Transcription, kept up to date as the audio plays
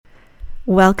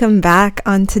Welcome back.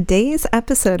 On today's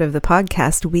episode of the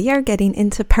podcast, we are getting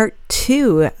into part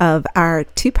 2 of our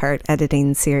 2-part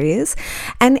editing series.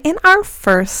 And in our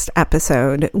first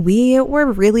episode, we were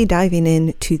really diving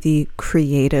into the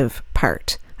creative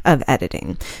part of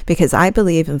editing, because I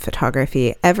believe in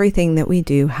photography, everything that we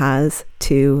do has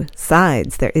two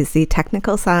sides. There is the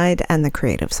technical side and the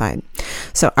creative side.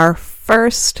 So our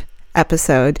first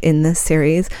episode in this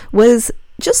series was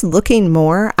just looking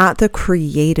more at the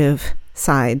creative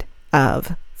side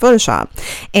of Photoshop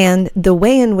and the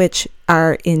way in which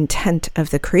our intent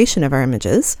of the creation of our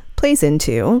images plays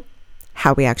into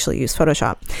how we actually use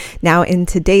Photoshop. Now, in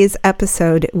today's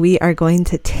episode, we are going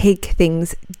to take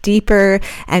things deeper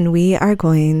and we are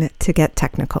going to get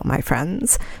technical, my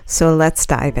friends. So let's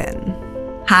dive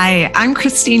in. Hi, I'm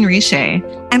Christine Riche,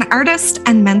 an artist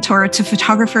and mentor to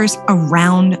photographers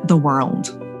around the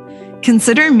world.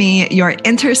 Consider me your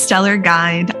interstellar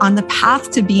guide on the path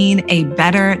to being a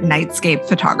better nightscape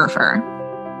photographer.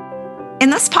 In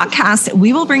this podcast,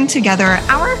 we will bring together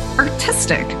our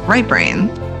artistic right brain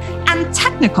and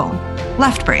technical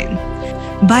left brain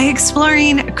by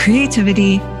exploring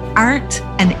creativity, art,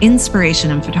 and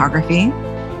inspiration in photography,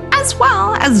 as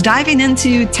well as diving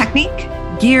into technique,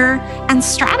 gear, and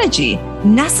strategy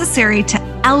necessary to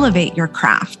elevate your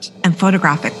craft and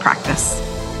photographic practice.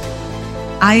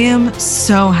 I am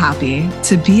so happy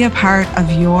to be a part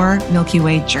of your Milky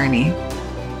Way journey.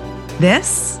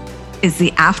 This is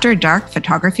the After Dark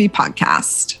Photography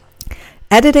Podcast.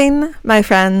 Editing, my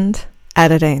friend,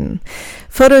 editing.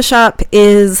 Photoshop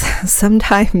is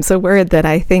sometimes a word that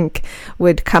I think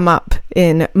would come up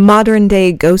in modern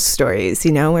day ghost stories,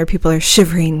 where people are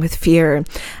shivering with fear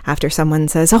after someone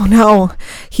says, oh no,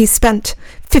 he spent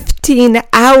 15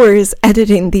 hours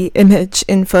editing the image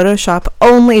in Photoshop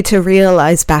only to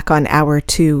realize back on hour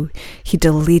 2, he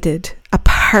deleted a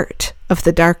part of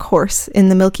the dark horse in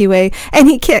the Milky Way and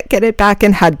he can't get it back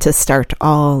and had to start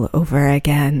all over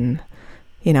again.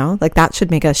 That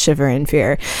should make us shiver in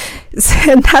fear.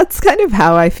 And that's kind of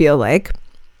how I feel like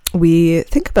we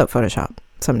think about Photoshop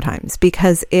sometimes,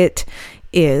 because it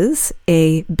is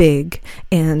a big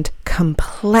and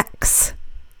complex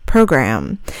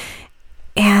program.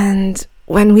 And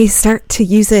when we start to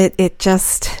use it, it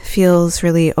just feels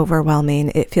really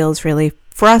overwhelming. It feels really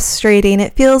frustrating.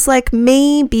 It feels like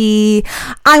maybe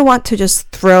I want to just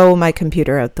throw my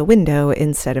computer out the window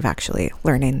instead of actually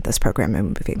learning this program and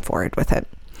moving forward with it.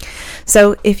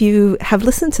 So if you have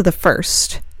listened to the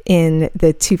first in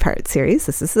the 2-part series,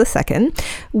 this is the second,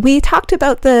 we talked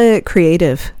about the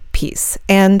creative piece.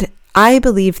 And I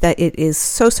believe that it is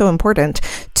so important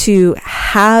to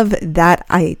have that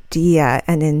idea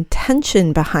and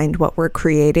intention behind what we're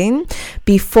creating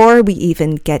before we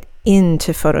even get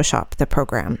into Photoshop, the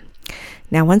program.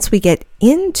 Now, once we get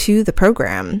into the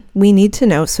program, we need to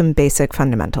know some basic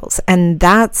fundamentals, and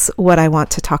that's what I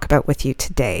want to talk about with you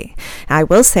today. I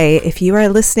will say, if you are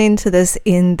listening to this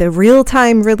in the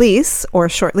real-time release or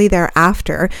shortly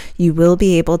thereafter, you will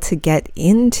be able to get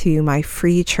into my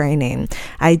free training.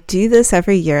 I do this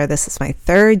every year. This is my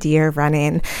 3rd year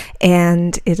running,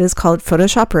 and it is called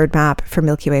Photoshop Roadmap for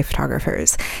Milky Way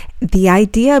Photographers. The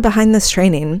idea behind this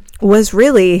training was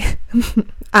really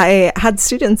I had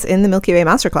students in the Milky Way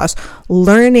Masterclass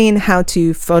learning how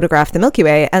to photograph the Milky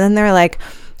Way. And then they're like,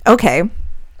 okay,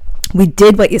 we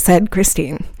did what you said,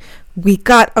 Christine. We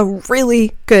got a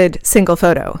really good single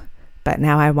photo, but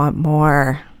now I want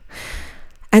more.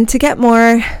 And to get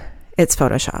more, it's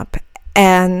Photoshop.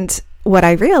 And what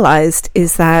I realized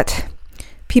is that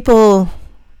people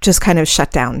just kind of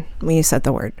shut down when you said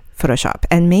the word Photoshop.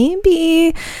 And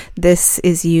maybe this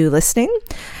is you listening.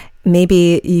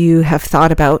 Maybe you have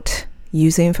thought about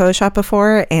using Photoshop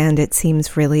before and it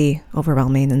seems really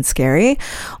overwhelming and scary.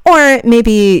 Or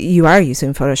maybe you are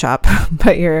using Photoshop,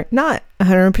 but you're not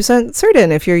 100%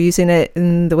 certain if you're using it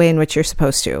in the way in which you're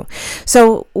supposed to.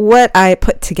 So what I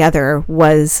put together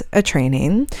was a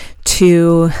training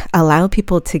to allow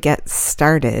people to get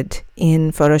started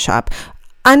in Photoshop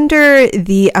under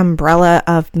the umbrella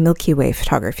of Milky Way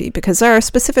photography, because there are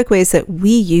specific ways that we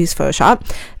use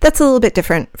Photoshop that's a little bit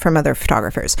different from other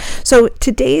photographers. So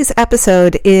today's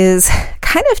episode is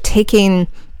kind of taking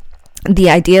the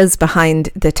ideas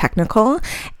behind the technical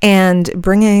and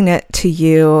bringing it to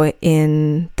you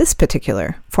in this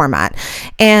particular format.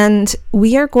 And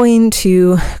we are going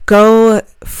to go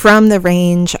from the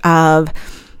range of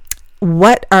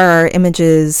what our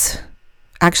images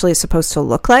actually supposed to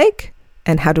look like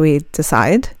and how do we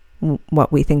decide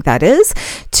what we think that is,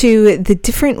 to the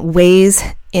different ways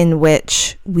in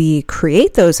which we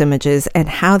create those images and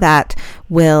how that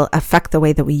will affect the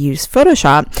way that we use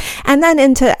Photoshop, and then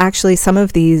into actually some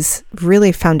of these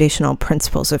really foundational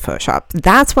principles of Photoshop.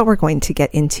 That's what we're going to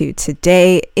get into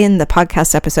today in the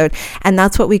podcast episode, and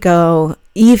that's what we go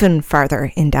even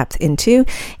farther in depth into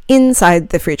inside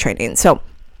the free training. So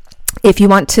if you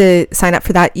want to sign up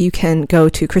for that, you can go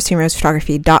to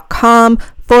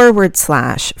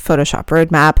christinerosephotography.com/Photoshop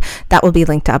roadmap. That will be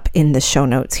linked up in the show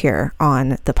notes here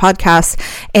on the podcast,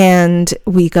 and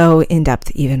we go in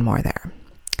depth even more there.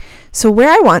 So where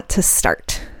I want to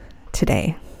start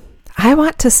today, I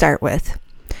want to start with,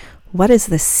 what is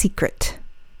the secret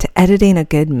to editing a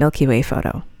good Milky Way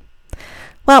photo?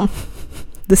 Well,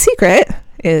 the secret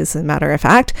is, a matter of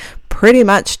fact, pretty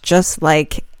much just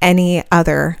like any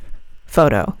other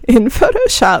photo in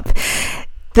Photoshop.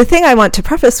 The thing I want to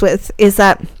preface with is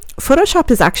that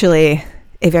Photoshop is actually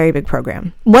a very big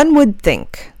program. One would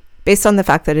think, based on the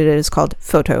fact that it is called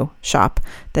Photoshop,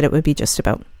 that it would be just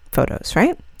about photos,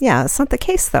 right? Yeah, that's not the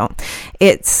case though.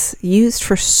 It's used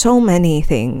for so many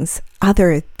things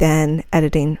other than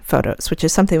editing photos, which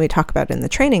is something we talk about in the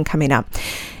training coming up.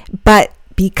 But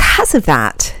because of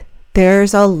that,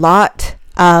 there's a lot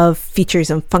of features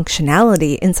and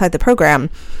functionality inside the program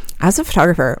as a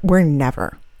photographer we're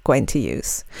never going to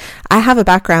use. I have a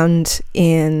background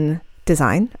in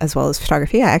design as well as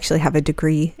photography. I actually have a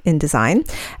degree in design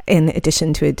in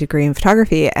addition to a degree in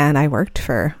photography, and I worked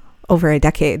for over a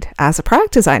decade as a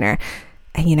product designer.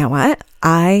 And you know what?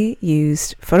 I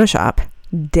used Photoshop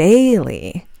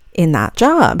daily in that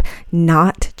job,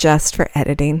 not just for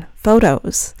editing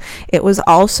photos. It was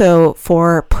also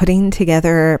for putting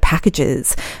together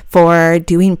packages, for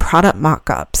doing product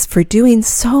mock-ups, for doing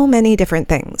so many different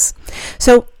things.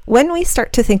 So when we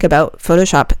start to think about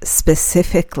Photoshop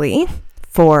specifically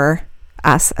for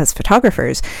us as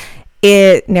photographers,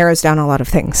 it narrows down a lot of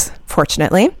things,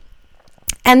 fortunately.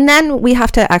 And then we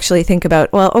have to actually think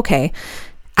about, well, okay,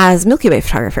 as Milky Way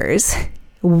photographers,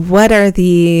 what are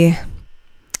the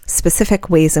specific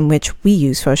ways in which we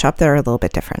use Photoshop that are a little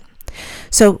bit different?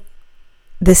 So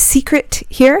the secret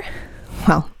here,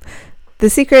 well, the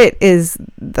secret is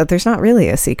that there's not really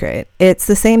a secret. It's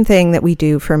the same thing that we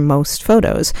do for most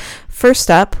photos. First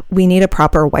up, we need a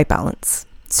proper white balance.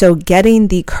 So getting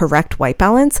the correct white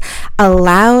balance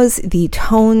allows the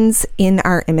tones in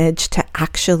our image to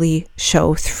actually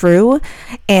show through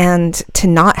and to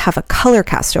not have a color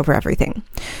cast over everything.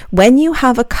 When you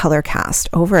have a color cast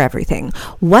over everything,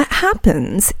 what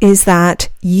happens is that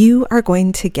you are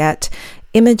going to get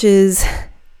images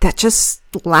that just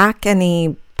lack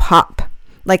any pop.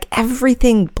 Like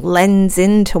everything blends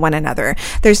into one another.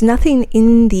 There's nothing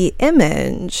in the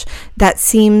image that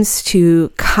seems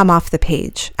to come off the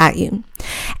page at you.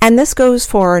 And this goes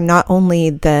for not only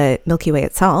the Milky Way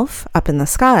itself up in the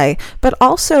sky, but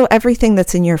also everything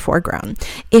that's in your foreground.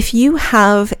 If you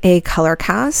have a color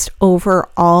cast over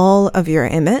all of your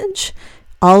image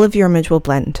will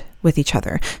blend with each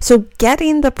other. So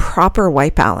getting the proper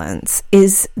white balance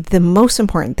is the most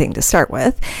important thing to start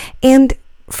with. And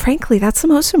frankly, that's the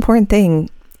most important thing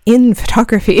in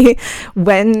photography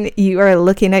when you are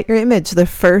looking at your image. The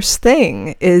first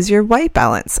thing is your white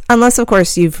balance, unless of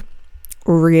course you've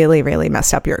really, really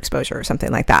messed up your exposure or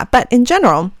something like that. But in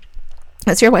general,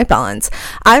 that's your white balance.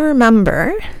 I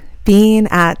remember being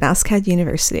at NASCAD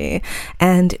University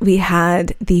and we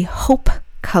had the Hope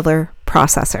color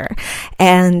processor,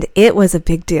 and it was a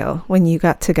big deal when you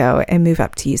got to go and move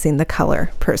up to using the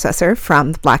color processor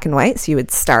from the black and white. So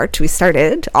we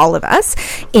started, all of us,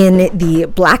 in the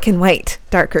black and white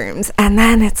darkrooms, and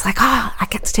then it's like, oh, I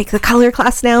get to take the color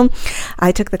class now.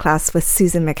 I took the class with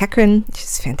Susan McEachran.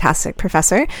 She's a fantastic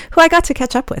professor who I got to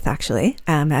catch up with actually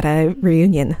at a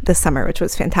reunion this summer, which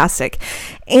was fantastic.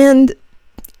 And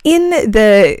in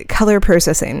the color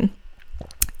processing,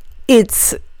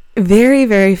 it's very,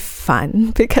 very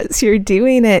fun because you're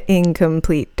doing it in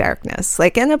complete darkness.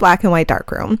 Like in a black and white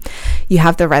darkroom, you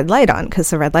have the red light on because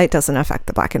the red light doesn't affect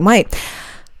the black and white,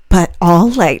 but all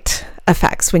light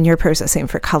affects when you're processing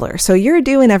for color. So you're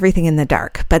doing everything in the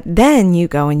dark, but then you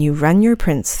go and you run your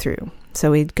prints through.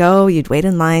 So you'd wait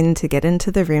in line to get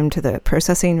into the room, to the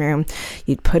processing room.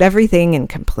 You'd put everything in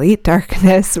complete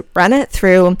darkness, run it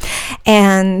through,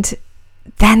 and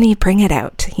then you bring it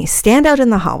out. You stand out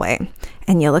in the hallway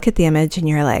and you look at the image and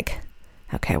you're like,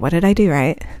 okay, what did I do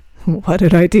right? What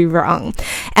did I do wrong?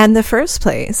 And the first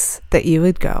place that you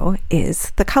would go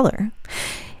is the color.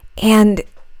 And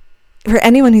for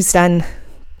anyone who's done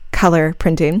color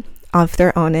printing of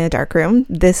their own in a darkroom,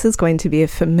 this is going to be a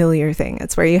familiar thing.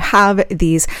 It's where you have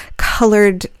these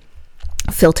colored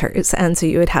filters. And so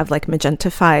you would have like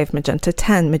magenta 5, magenta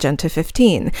 10, magenta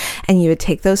 15, and you would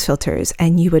take those filters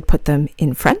and you would put them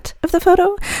in front of the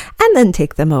photo and then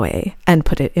take them away and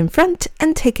put it in front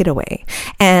and take it away.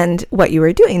 And what you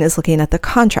were doing is looking at the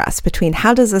contrast between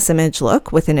how does this image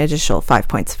look with an additional 5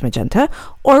 points of magenta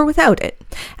or without it.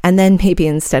 And then maybe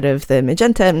instead of the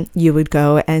magenta, you would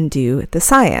go and do the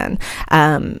cyan,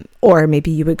 or maybe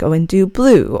you would go and do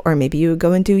blue, or maybe you would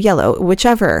go and do yellow,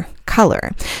 whichever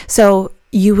color. So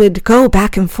you would go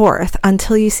back and forth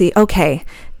until you see, okay,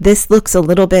 this looks a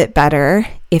little bit better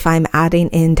if I'm adding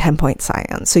in 10-point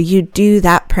cyan. So you do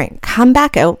that print, come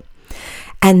back out,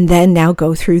 and then now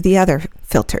go through the other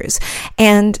filters.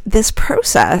 And this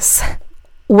process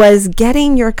was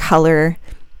getting your color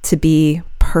to be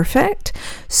perfect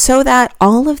so that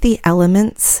all of the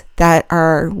elements that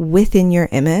are within your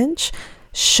image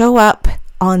show up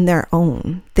on their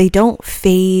own. They don't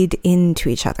fade into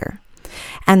each other.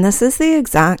 And this is the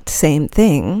exact same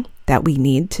thing that we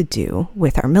need to do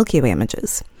with our Milky Way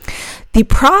images. The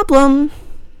problem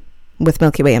with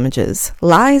Milky Way images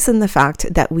lies in the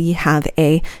fact that we have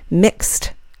a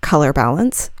mixed color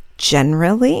balance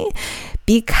generally,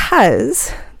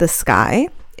 because the sky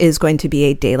is going to be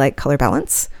a daylight color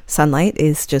balance. Sunlight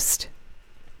is just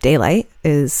daylight,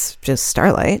 is just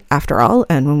starlight after all.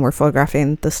 And when we're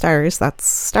photographing the stars, that's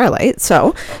starlight.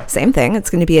 So same thing,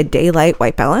 it's going to be a daylight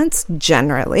white balance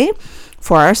generally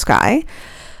for our sky.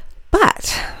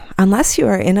 But unless you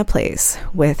are in a place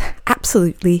with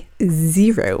absolutely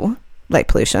zero light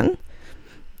pollution,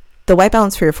 the white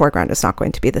balance for your foreground is not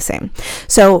going to be the same.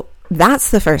 So that's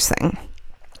the first thing.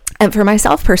 And for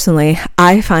myself personally,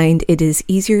 I find it is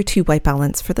easier to white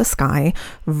balance for the sky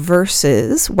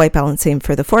versus white balancing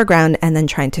for the foreground and then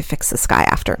trying to fix the sky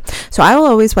after. So I will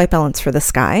always white balance for the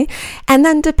sky. And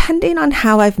then depending on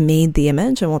how I've made the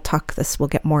image, and we'll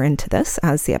get more into this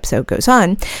as the episode goes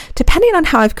on, depending on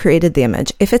how I've created the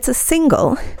image, if it's a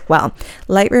single, well,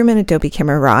 Lightroom and Adobe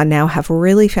Camera Raw now have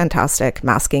really fantastic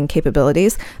masking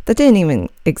capabilities that didn't even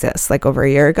exist like over a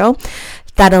year ago,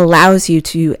 that allows you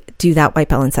to do that white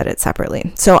balance edit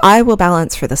separately. So I will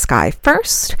balance for the sky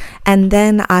first, and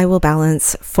then I will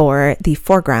balance for the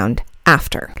foreground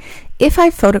after. If I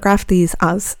photograph these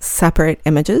as separate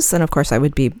images, then of course I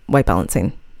would be white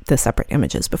balancing the separate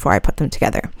images before I put them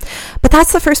together. But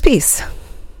that's the first piece.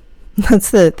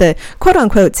 That's the quote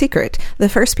unquote secret. The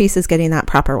first piece is getting that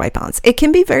proper white balance. It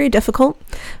can be very difficult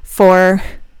for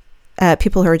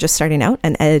people who are just starting out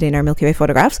and editing our Milky Way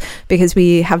photographs, because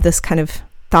we have this kind of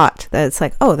thought that it's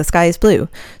like, oh, the sky is blue,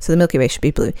 so the Milky Way should be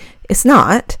blue. It's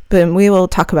not, but we will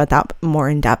talk about that more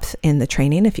in depth in the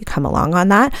training if you come along on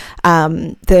that.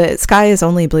 The sky is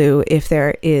only blue if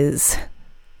there is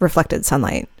reflected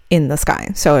sunlight in the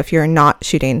sky. So if you're not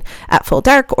shooting at full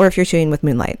dark, or if you're shooting with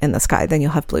moonlight in the sky, then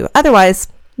you'll have blue. Otherwise,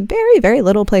 very, very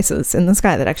little places in the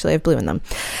sky that actually have blue in them.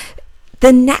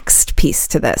 The next piece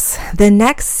to this, the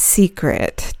next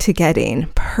secret to getting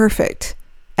perfect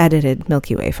edited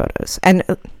Milky Way photos, and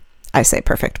I say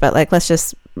perfect, but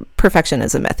perfection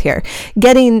is a myth here.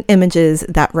 Getting images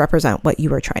that represent what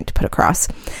you are trying to put across.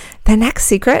 The next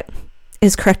secret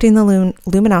is correcting the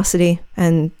luminosity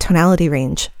and tonality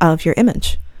range of your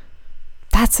image.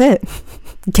 That's it.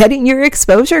 Getting your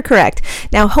exposure correct.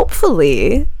 Now,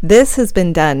 hopefully this has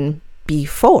been done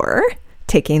before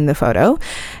taking the photo.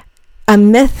 A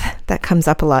myth that comes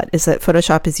up a lot is that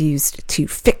Photoshop is used to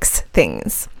fix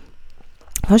things.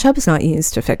 Photoshop is not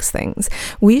used to fix things.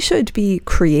 We should be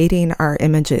creating our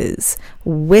images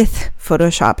with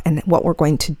Photoshop and what we're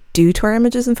going to do to our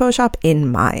images in Photoshop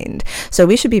in mind. So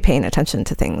we should be paying attention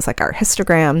to things like our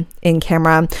histogram in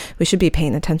camera. We should be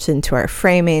paying attention to our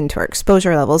framing, to our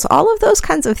exposure levels. All of those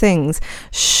kinds of things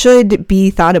should be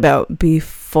thought about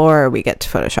before we get to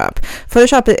Photoshop.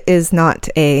 Photoshop is not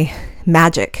a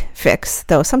magic fix,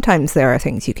 though sometimes there are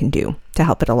things you can do to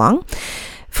help it along.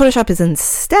 Photoshop is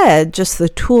instead just the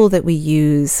tool that we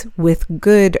use with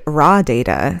good raw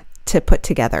data to put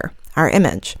together our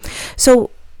image.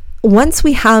 So once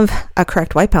we have a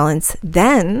correct white balance,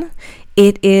 then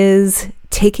it is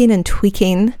taking and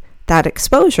tweaking that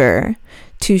exposure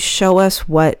to show us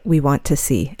what we want to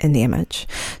see in the image.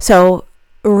 So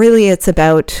really it's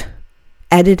about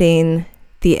editing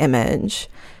the image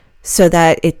so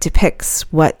that it depicts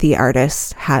what the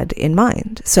artist had in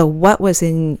mind. So what was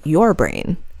in your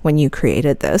brain when you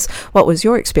created this? What was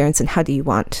your experience, and how do you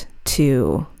want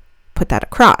to put that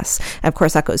across? And of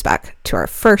course, that goes back to our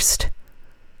first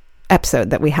episode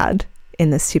that we had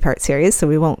in this 2-part series, so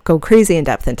we won't go crazy in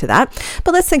depth into that.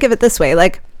 But let's think of it this way.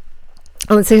 Let's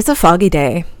say it's a foggy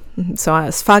day. So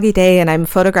it's a foggy day and I'm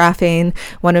photographing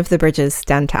one of the bridges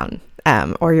downtown.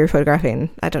 Or you're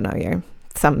photographing, I don't know, you're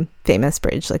some famous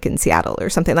bridge like in Seattle or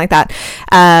something like that.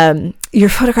 You're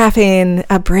photographing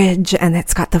a bridge and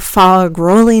it's got the fog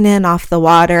rolling in off the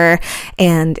water,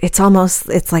 and it's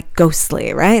like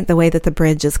ghostly, right? The way that the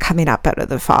bridge is coming up out of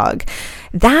the fog.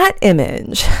 That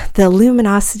image, the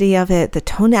luminosity of it, the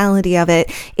tonality of it,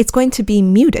 it's going to be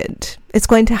muted. It's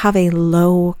going to have a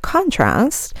low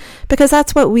contrast because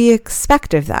that's what we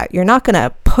expect of that. You're not going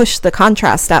to push the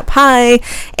contrast up high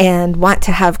and want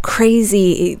to have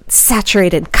crazy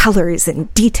saturated colors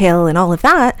and detail and all of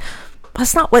that.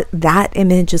 That's not what that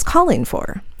image is calling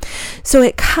for. So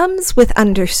it comes with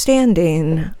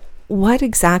understanding what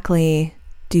exactly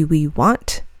do we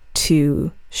want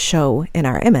to show in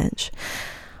our image.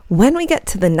 When we get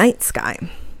to the night sky,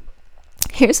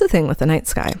 here's the thing with the night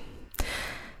sky.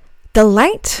 The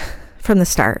light from the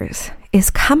stars is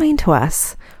coming to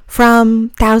us from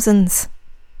thousands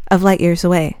of light years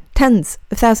away, tens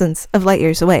of thousands of light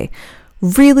years away,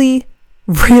 really,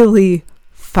 really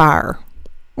far,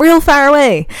 real far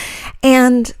away.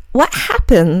 And what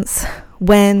happens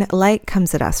when light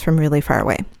comes at us from really far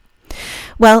away?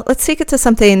 Well, let's take it to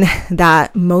something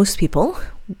that most people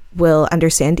will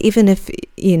understand, even if,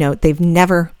 they've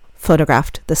never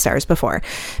photographed the stars before.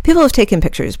 People have taken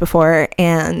pictures before,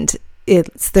 and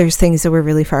there's things that were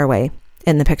really far away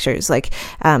in the pictures. Like,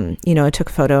 I took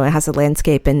a photo, it has a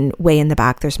landscape, and way in the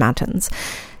back, there's mountains.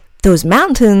 Those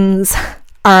mountains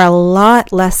are a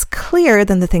lot less clear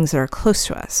than the things that are close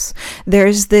to us.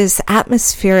 There's this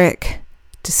atmospheric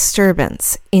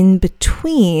disturbance in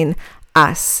between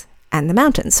us and the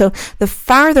mountains. So the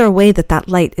farther away that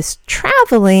light is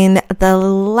traveling, the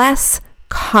less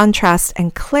contrast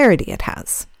and clarity it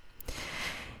has.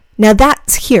 Now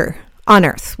that's here on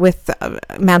Earth with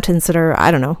mountains that are,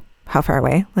 I don't know how far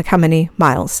away, like how many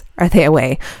miles are they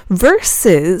away,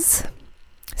 versus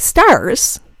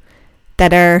stars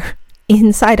that are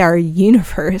inside our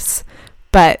universe,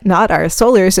 but not our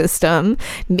solar system,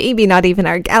 maybe not even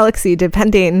our galaxy,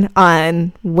 depending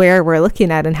on where we're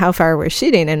looking at and how far we're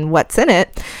shooting and what's in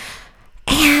it.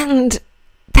 And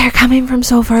they're coming from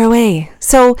so far away.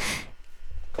 So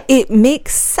it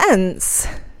makes sense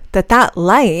that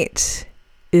light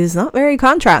is not very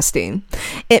contrasting.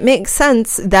 It makes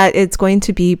sense that it's going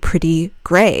to be pretty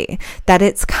gray, that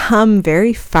it's come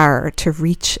very far to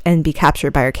reach and be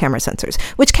captured by our camera sensors,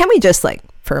 which can we just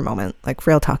for a moment,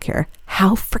 real talk here,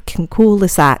 how freaking cool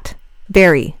is that?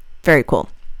 Very, very cool.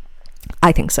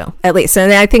 I think so, at least.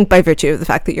 And I think by virtue of the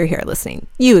fact that you're here listening,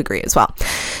 you agree as well.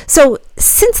 So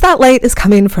since that light is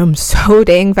coming from so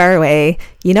dang far away,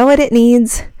 you know what it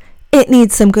needs? It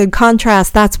needs some good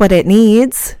contrast. That's what it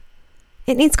needs.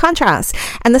 It needs contrast.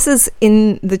 And this is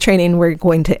in the training, we're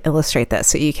going to illustrate this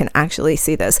so you can actually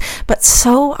see this. But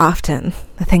so often,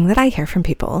 the thing that I hear from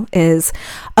people is,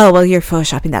 oh, well, you're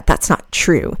photoshopping that. That's not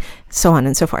true. So on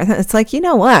and so forth. And it's like, you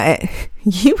know what?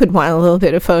 You would want a little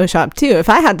bit of Photoshop too. If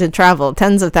I had to travel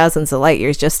tens of thousands of light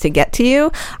years just to get to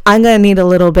you, I'm going to need a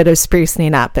little bit of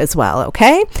sprucing up as well.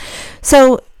 Okay.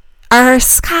 So our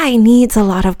sky needs a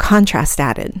lot of contrast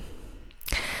added.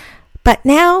 But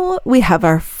now we have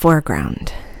our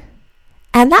foreground.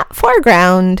 And that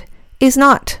foreground is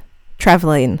not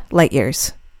traveling light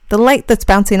years. The light that's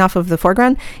bouncing off of the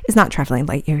foreground is not traveling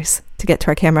light years to get to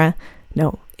our camera.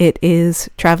 No, it is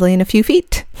traveling a few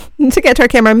feet to get to our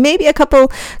camera, maybe a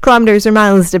couple kilometers or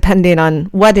miles, depending on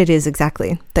what it is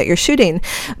exactly that you're shooting.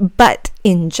 But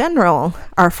in general,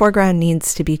 our foreground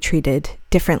needs to be treated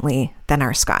differently than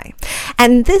our sky.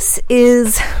 And this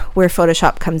is where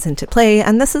Photoshop comes into play.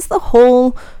 And this is the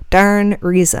whole darn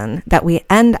reason that we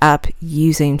end up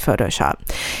using Photoshop.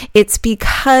 It's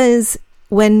because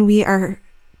when we are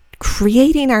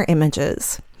creating our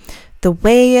images, the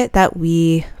way that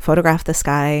we photograph the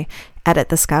sky, edit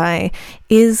the sky,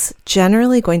 is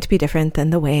generally going to be different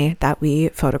than the way that we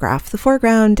photograph the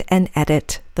foreground and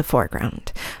edit the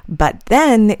foreground. But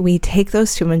then we take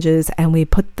those two images and we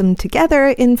put them together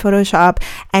in Photoshop,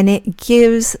 and it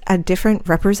gives a different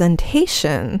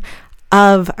representation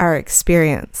of our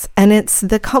experience. And it's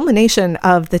the culmination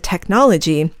of the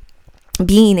technology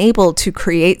being able to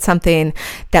create something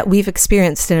that we've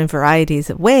experienced in a variety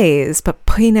of ways, but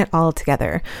putting it all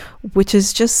together, which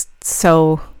is just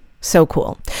so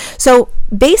cool. So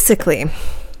basically,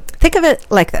 think of it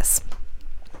like this.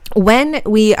 When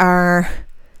we are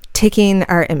taking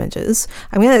our images,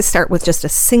 I'm going to start with just a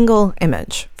single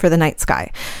image for the night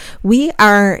sky. We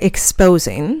are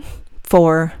exposing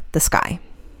for the sky.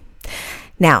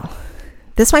 Now,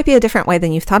 this might be a different way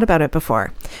than you've thought about it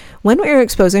before. When we're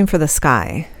exposing for the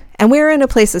sky and we're in a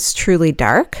place that's truly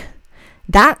dark,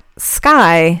 that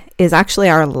sky is actually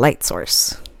our light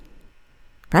source,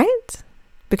 right?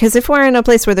 Because if we're in a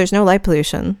place where there's no light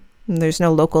pollution, there's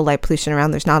no local light pollution around,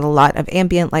 there's not a lot of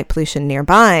ambient light pollution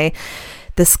nearby,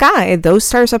 the sky, those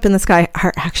stars up in the sky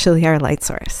are actually our light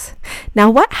source.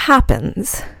 Now, what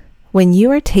happens when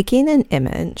you are taking an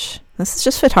image? This is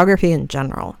just photography in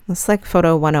general. It's like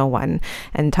photo 101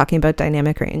 and talking about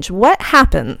dynamic range. What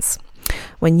happens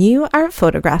when you are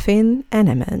photographing an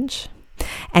image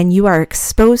and you are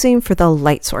exposing for the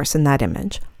light source in that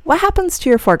image? What happens to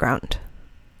your foreground?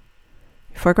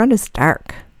 Your foreground is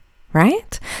dark,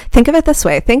 right? Think of it this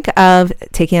way. Think of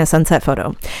taking a sunset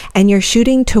photo and you're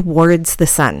shooting towards the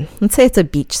sun. Let's say it's a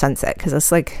beach sunset, because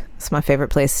it's my favorite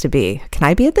place to be. Can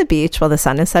I be at the beach while the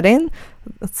sun is setting?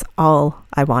 That's all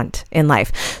I want in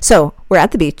life. So we're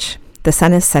at the beach. The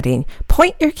sun is setting.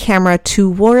 Point your camera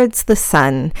towards the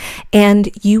sun and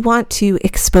you want to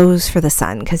expose for the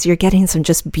sun because you're getting some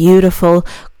just beautiful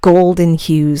golden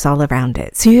hues all around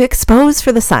it. So you expose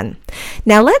for the sun.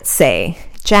 Now let's say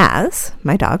Jazz,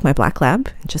 my dog, my black lab,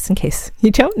 just in case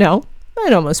you don't know, I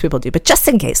know most people do, but just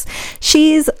in case,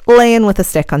 she's laying with a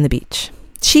stick on the beach.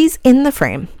 She's in the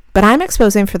frame, but I'm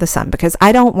exposing for the sun because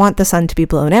I don't want the sun to be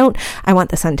blown out. I want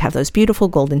the sun to have those beautiful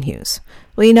golden hues.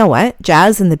 Well, you know what?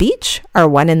 Jazz and the beach are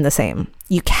one and the same.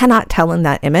 You cannot tell in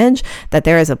that image that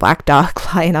there is a black dog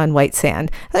lying on white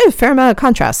sand. There's a fair amount of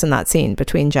contrast in that scene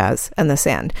between Jazz and the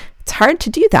sand. It's hard to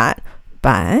do that.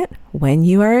 But when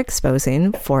you are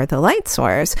exposing for the light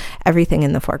source, everything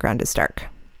in the foreground is dark.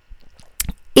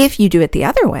 If you do it the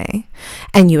other way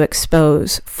and you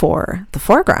expose for the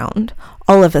foreground,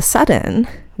 all of a sudden,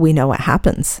 we know what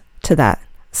happens to that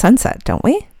sunset, don't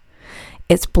we?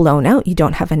 It's blown out. You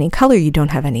don't have any color. You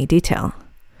don't have any detail.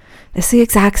 It's the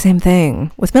exact same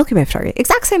thing with Milky Way photography.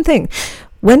 Exact same thing.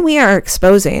 When we are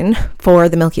exposing for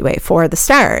the Milky Way, for the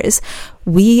stars,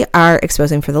 we are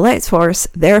exposing for the light source.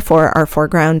 Therefore, our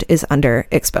foreground is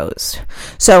underexposed.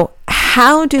 So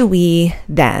how do we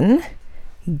then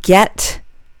get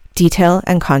detail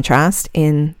and contrast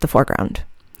in the foreground?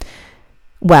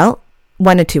 Well,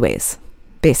 one of two ways,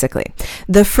 basically.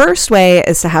 The first way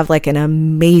is to have like an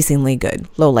amazingly good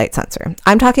low light sensor.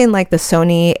 I'm talking like the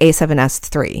Sony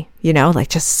a7S III, like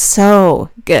just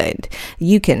so good.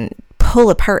 You can pull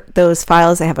apart those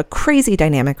files. They have a crazy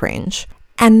dynamic range.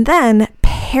 And then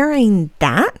pairing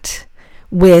that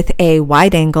with a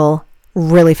wide angle,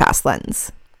 really fast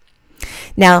lens.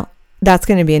 Now, that's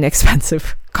going to be an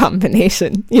expensive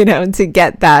combination, to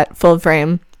get that full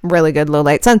frame, really good low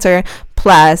light sensor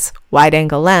plus wide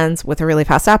angle lens with a really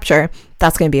fast aperture.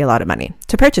 That's going to be a lot of money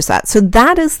to purchase that. So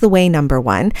that is the way number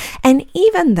one. And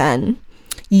even then,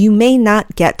 you may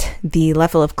not get the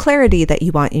level of clarity that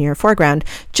you want in your foreground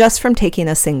just from taking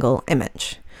a single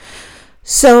image.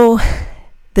 So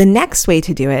the next way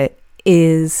to do it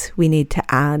is we need to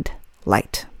add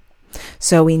light.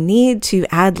 So we need to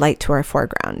add light to our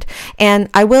foreground. And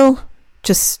I will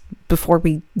just, before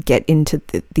we get into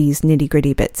these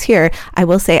nitty-gritty bits here, I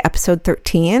will say episode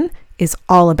 13 is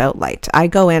all about light. I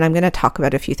go in, I'm going to talk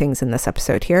about a few things in this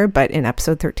episode here, but in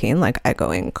episode 13, I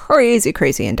go in crazy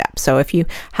in depth. So if you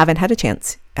haven't had a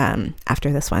chance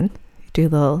after this one, do a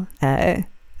little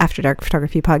After Dark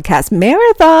Photography Podcast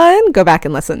marathon, go back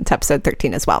and listen to episode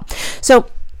 13 as well. So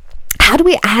how do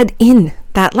we add in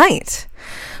that light?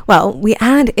 Well, we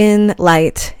add in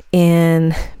light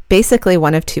in basically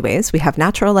one of two ways. We have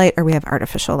natural light or we have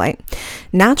artificial light.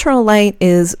 Natural light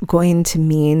is going to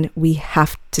mean we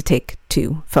have to take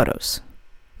two photos.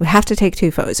 We have to take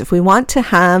two photos. If we want to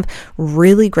have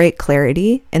really great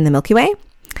clarity in the Milky Way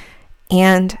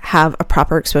and have a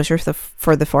proper exposure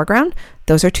for the foreground,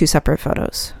 those are two separate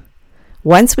photos.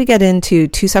 Once we get into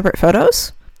two separate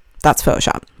photos, that's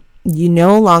Photoshop.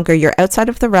 You're outside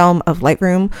of the realm of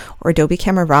Lightroom or Adobe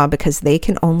Camera Raw because they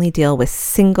can only deal with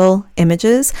single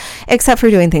images, except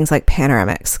for doing things like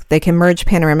panoramics. They can merge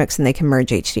panoramics and they can merge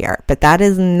HDR, but that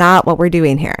is not what we're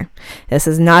doing here. This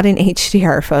is not an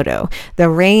HDR photo. The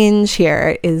range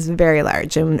here is very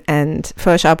large and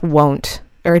Photoshop won't,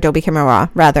 or Adobe Camera Raw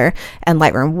rather, and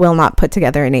Lightroom will not put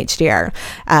together an HDR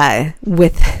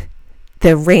with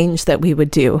the range that we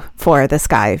would do for the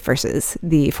sky versus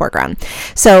the foreground.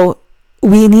 So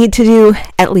we need to do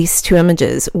at least two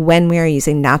images when we are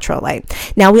using natural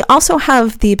light. Now we also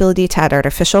have the ability to add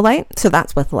artificial light. So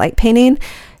that's with light painting.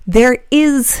 There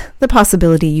is the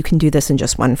possibility you can do this in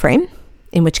just one frame,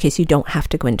 in which case you don't have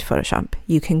to go into Photoshop.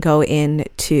 You can go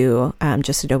into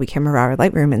just Adobe Camera Raw or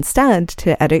Lightroom instead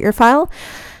to edit your file.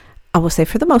 I will say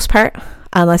for the most part,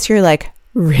 unless you're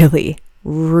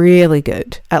really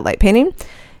good at light painting,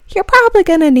 you're probably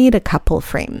going to need a couple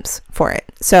frames for it.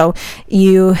 So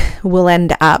you will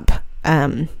end up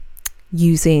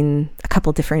using a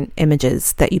couple different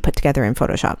images that you put together in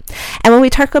Photoshop. And when we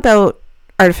talk about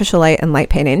artificial light and light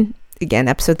painting, again,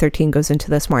 episode 13 goes into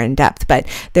this more in depth, but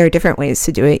there are different ways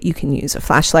to do it. You can use a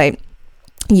flashlight.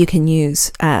 You can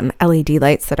use LED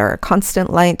lights that are a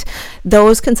constant light.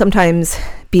 Those can sometimes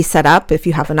be set up if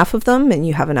you have enough of them and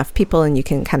you have enough people and you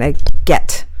can kind of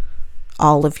get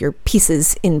all of your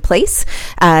pieces in place.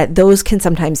 Those can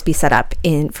sometimes be set up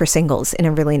for singles in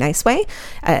a really nice way.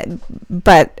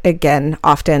 But again,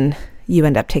 often you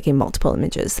end up taking multiple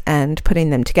images and putting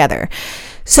them together.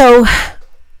 So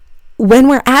when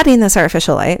we're adding this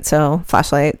artificial light, so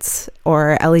flashlights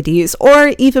or LEDs,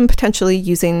 or even potentially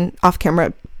using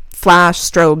off-camera flash,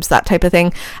 strobes, that type of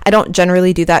thing, I don't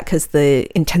generally do that because the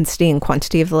intensity and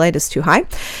quantity of the light is too high.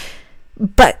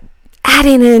 But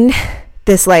adding in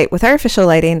this light with artificial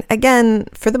lighting, again,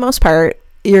 for the most part,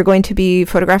 you're going to be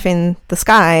photographing the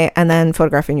sky and then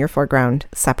photographing your foreground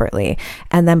separately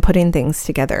and then putting things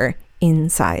together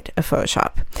inside of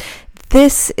Photoshop.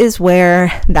 This is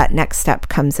where that next step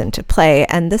comes into play,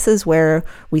 and this is where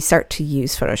we start to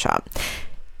use Photoshop.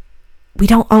 We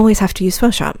don't always have to use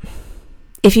Photoshop.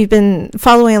 If you've been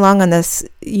following along on this,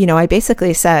 I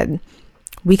basically said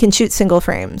we can shoot single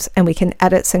frames and we can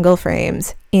edit single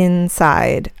frames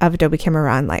inside of Adobe Camera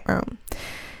Raw and Lightroom.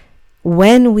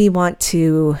 When we want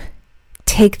to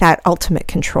take that ultimate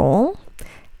control,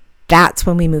 that's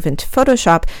when we move into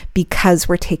Photoshop, because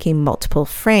we're taking multiple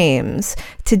frames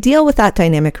to deal with that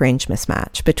dynamic range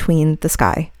mismatch between the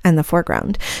sky and the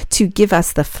foreground, to give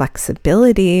us the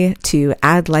flexibility to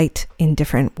add light in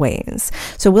different ways.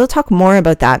 So we'll talk more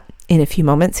about that in a few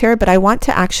moments here, but I want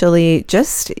to actually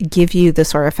just give you the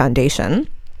sort of foundation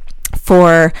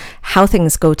for how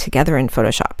things go together in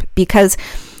Photoshop, because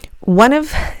one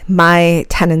of my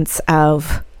tenets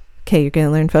of, okay, you're going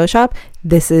to learn Photoshop,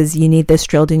 you need this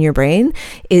drilled in your brain,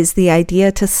 is the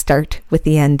idea to start with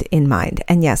the end in mind.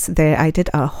 And yes, I did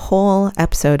a whole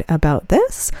episode about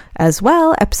this as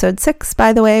well. Episode 6,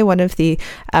 by the way, one of the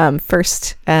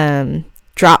first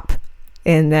drop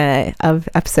of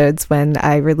episodes when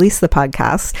I released the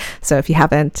podcast. So if you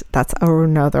haven't, that's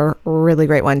another really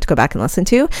great one to go back and listen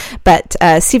to. But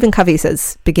Stephen Covey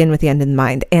says, begin with the end in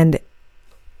mind. And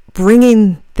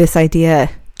bringing this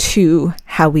idea to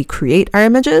how we create our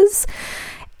images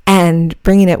and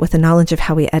bringing it with the knowledge of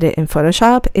how we edit in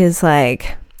Photoshop is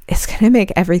it's going to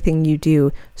make everything you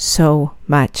do so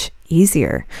much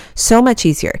easier. So much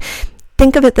easier.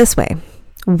 Think of it this way.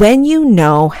 When you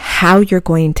know how you're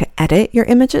going to edit your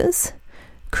images,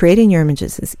 creating your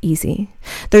images is easy.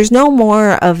 There's no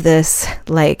more of this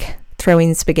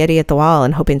throwing spaghetti at the wall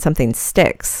and hoping something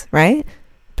sticks, right?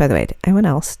 By the way, did anyone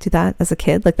else do that as a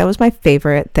kid? That was my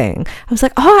favorite thing. I was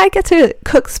like, oh, I get to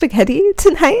cook spaghetti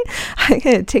tonight. I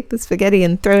get to take the spaghetti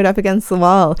and throw it up against the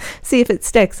wall, see if it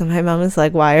sticks. And my mom was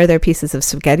like, why are there pieces of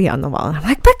spaghetti on the wall? And I'm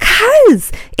like,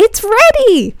 because it's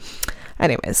ready.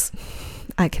 Anyways,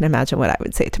 I can imagine what I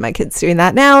would say to my kids doing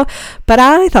that now, but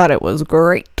I thought it was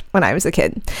great when I was a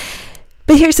kid.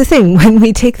 But here's the thing. When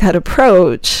we take that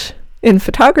approach in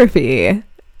photography,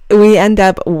 we end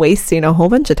up wasting a whole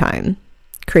bunch of time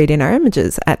creating our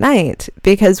images at night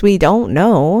because we don't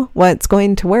know what's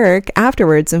going to work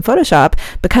afterwards in Photoshop,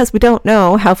 because we don't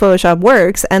know how Photoshop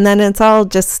works, and then it's all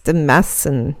just a mess,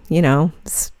 and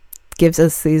gives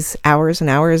us these hours and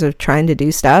hours of trying to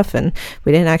do stuff, and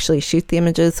we didn't actually shoot the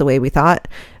images the way we thought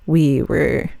we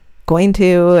were going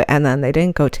to, and then they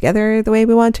didn't go together the way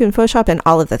we want to in Photoshop, and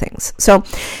all of the things. So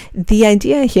the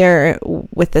idea here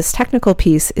with this technical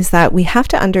piece is that we have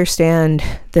to understand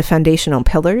the foundational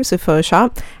pillars of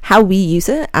Photoshop, how we use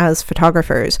it as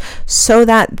photographers, so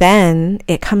that then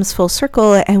it comes full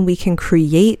circle and we can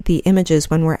create the images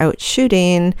when we're out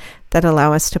shooting that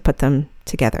allow us to put them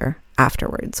together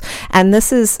afterwards. And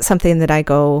this is something that I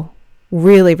go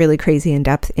really, really crazy in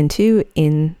depth into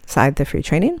inside the free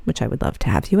training, which I would love to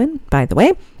have you in, by the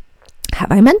way.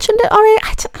 Have I mentioned it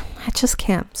already? I just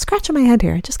can't. Scratching my head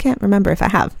here. I just can't remember if I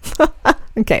have.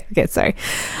 Okay, sorry.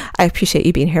 I appreciate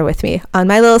you being here with me on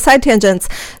my little side tangents.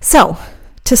 So,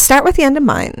 to start with the end in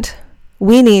mind,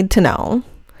 we need to know,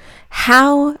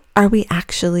 how are we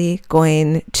actually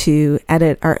going to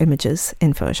edit our images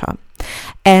in Photoshop?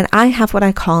 And I have what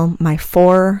I call my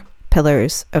 4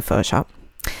 pillars of Photoshop: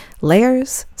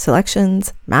 layers,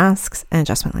 selections, masks, and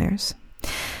adjustment layers.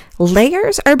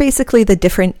 Layers are basically the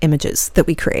different images that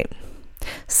we create.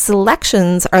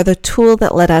 Selections are the tool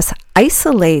that let us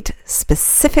isolate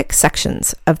specific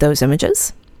sections of those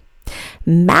images.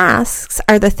 Masks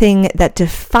are the thing that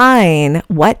define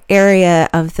what area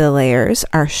of the layers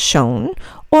are shown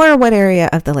or what area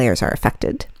of the layers are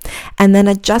affected. And then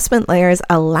adjustment layers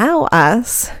allow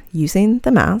us, using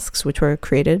the masks, which were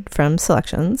created from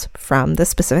selections from the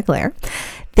specific layer,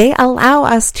 they allow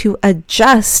us to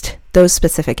adjust those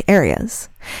specific areas.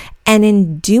 And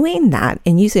in doing that,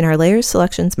 in using our layers,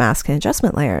 selections, mask, and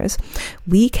adjustment layers,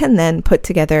 we can then put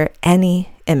together any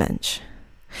image.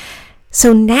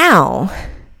 So now,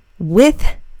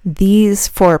 with these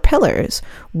 4 pillars,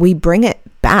 we bring it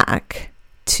back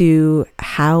to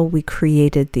how we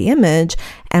created the image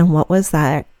and what was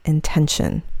that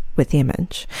intention with the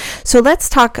image. So let's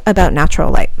talk about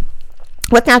natural light.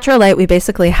 With natural light, we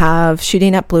basically have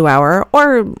shooting at blue hour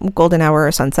or golden hour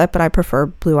or sunset, but I prefer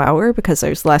blue hour because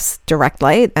there's less direct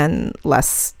light and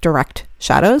less direct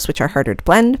shadows, which are harder to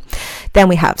blend. Then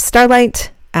we have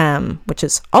starlight, which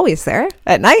is always there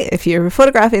at night. If you're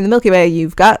photographing the Milky Way,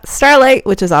 you've got starlight,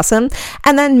 which is awesome.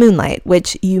 And then moonlight,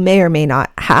 which you may or may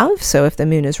not have. So if the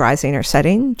moon is rising or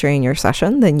setting during your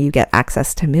session, then you get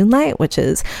access to moonlight, which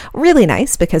is really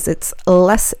nice because it's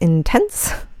less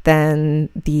intense than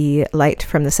the light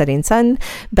from the setting sun,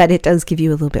 but it does give you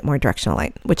a little bit more directional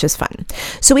light, which is fun.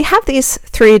 So we have these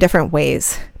 3 different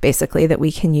ways, basically, that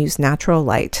we can use natural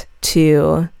light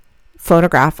to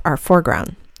photograph our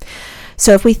foreground.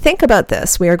 So if we think about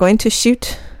this, we are going to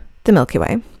shoot the Milky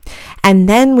Way, and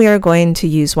then we are going to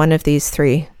use one of these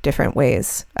 3 different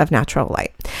ways of natural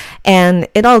light. And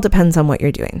it all depends on what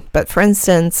you're doing. But for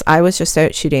instance, I was just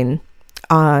out shooting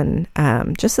on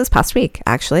just this past week,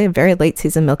 actually, a very late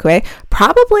season Milky Way.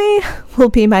 Probably will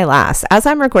be my last. As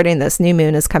I'm recording this, new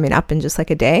moon is coming up in just like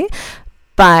a day,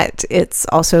 but it's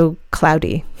also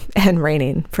cloudy and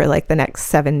raining for like the next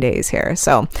 7 days here.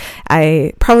 So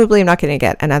I probably am not going to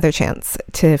get another chance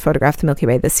to photograph the Milky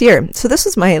Way this year. So this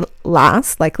was my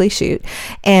last likely shoot.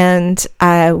 And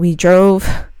we drove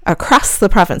across the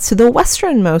province to the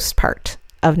westernmost part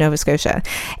of Nova Scotia.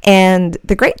 And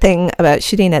the great thing about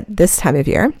shooting at this time of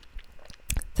year,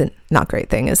 the not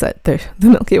great thing is that the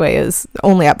Milky Way is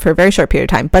only up for a very short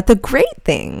period of time. But the great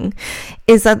thing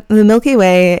is that the Milky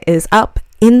Way is up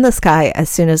in the sky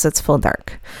as soon as it's full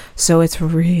dark. So it's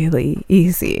really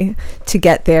easy to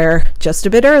get there just a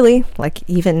bit early, like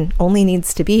even only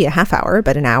needs to be a half hour,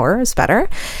 but an hour is better,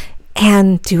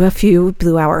 and do a few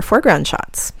blue hour foreground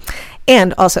shots.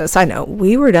 And also, side note,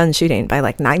 we were done shooting by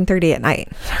like 9:30 at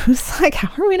night. I was like,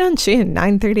 how are we done shooting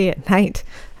 9:30 at night?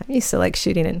 I'm used to like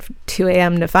shooting in 2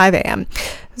 a.m. to 5 a.m.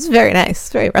 It was very nice,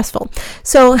 very restful.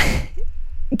 So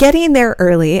getting there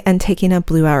early and taking a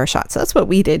blue hour shot. So that's what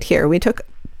we did here. We took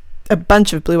a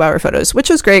bunch of blue hour photos, which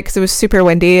was great because it was super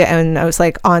windy and I was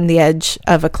like on the edge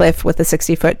of a cliff with a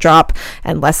 60-foot drop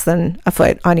and less than a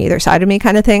foot on either side of me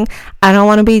kind of thing. I don't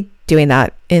want to be doing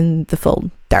that in the full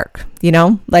dark, you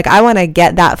know, like I want to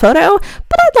get that photo,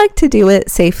 but I'd like to do it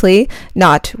safely,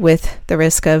 not with the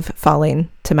risk of falling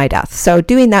to my death. So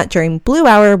doing that during blue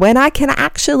hour when I can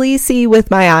actually see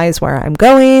with my eyes where I'm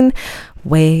going,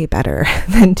 way better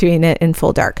than doing it in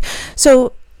full dark.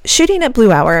 So shooting at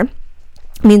blue hour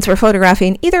means we're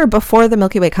photographing either before the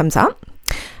Milky Way comes up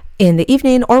in the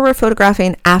evening, or we're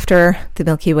photographing after the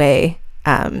Milky Way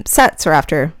sets, or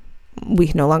after we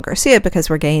can no longer see it because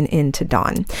we're getting into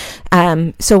dawn.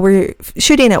 So we're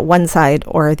shooting at one side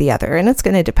or the other, and it's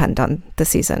going to depend on the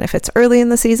season. If it's early in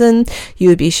the season, you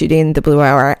would be shooting the blue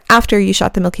hour after you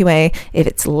shot the Milky Way. If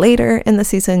it's later in the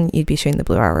season, you'd be shooting the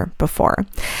blue hour before.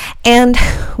 And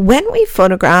when we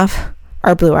photograph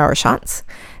our blue hour shots,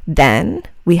 then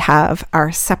we have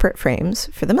our separate frames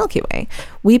for the Milky Way.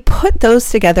 We put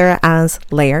those together as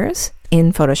layers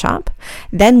in Photoshop.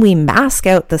 Then we mask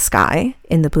out the sky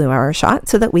in the blue hour shot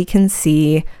so that we can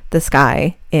see the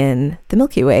sky in the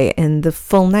Milky Way in the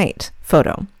full night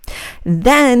photo.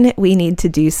 Then we need to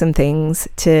do some things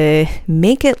to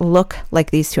make it look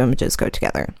like these 2 images go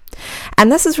together.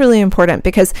 And this is really important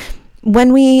because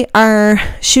when we are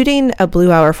shooting a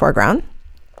blue hour foreground,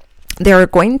 there are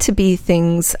going to be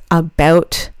things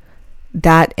about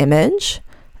that image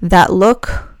that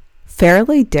look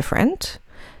fairly different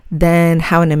than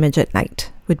how an image at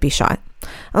night would be shot.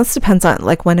 And this depends on,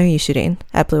 like, when are you shooting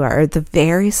at blue hour? The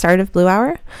very start of blue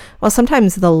hour? Well,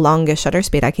 sometimes the longest shutter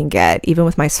speed I can get, even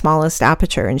with my smallest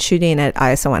aperture and shooting at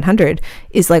ISO 100,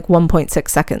 is like 1.6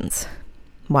 seconds.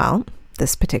 Well,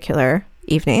 this particular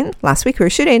evening, last week, we were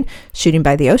shooting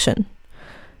by the ocean.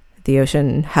 The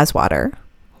ocean has water.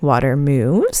 Water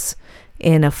moves.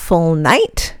 In a full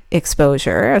night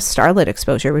exposure, a starlit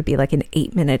exposure would be like an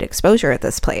 8-minute exposure at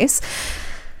this place.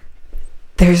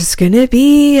 There's going to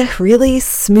be really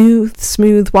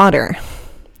smooth water.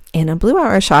 In a blue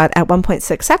hour shot at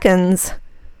 1.6 seconds,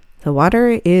 the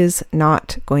water is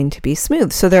not going to be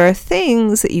smooth. So there are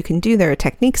things that you can do, there are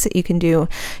techniques that you can do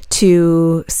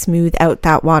to smooth out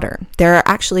that water. There are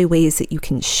actually ways that you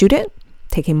can shoot it,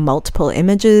 taking multiple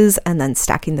images and then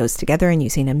stacking those together and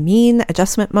using a mean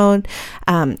adjustment mode,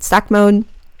 stack mode.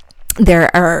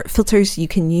 There are filters you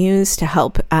can use to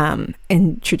help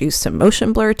introduce some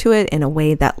motion blur to it in a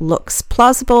way that looks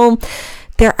plausible.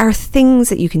 There are things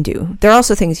that you can do. There are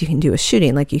also things you can do with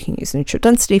shooting, like you can use neutral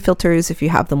density filters if you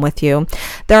have them with you.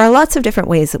 There are lots of different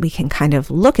ways that we can kind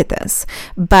of look at this,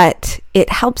 but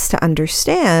it helps to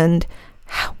understand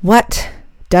what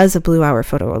does a blue hour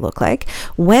photo look like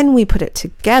when we put it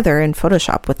together in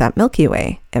Photoshop with that Milky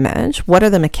Way image. What are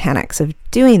the mechanics of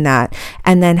doing that?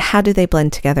 And then how do they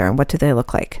blend together and what do they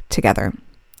look like together?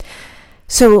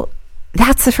 So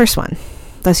that's the first one.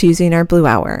 That's using our blue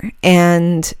hour.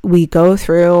 And we go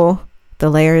through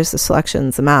the layers, the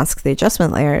selections, the masks, the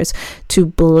adjustment layers to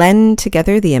blend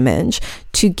together the image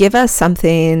to give us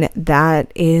something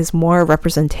that is more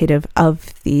representative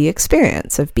of the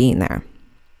experience of being there.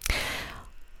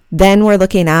 Then we're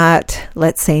looking at,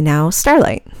 let's say now,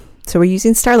 starlight. So we're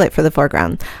using starlight for the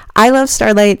foreground. I love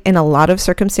starlight in a lot of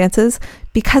circumstances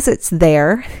because it's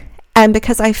there and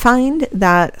because I find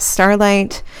that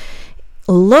starlight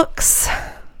looks,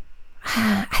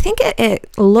 I think it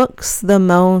looks the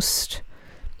most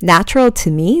natural to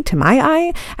me, to my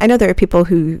eye. I know there are people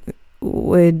who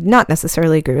would not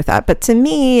necessarily agree with that, but to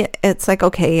me, it's like,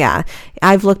 okay, yeah,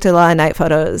 I've looked at a lot of night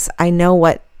photos. I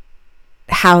know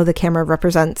how the camera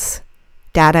represents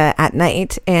data at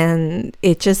night, and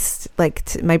it just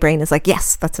like my brain is like,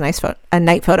 yes, that's a nice photo, a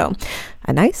night photo,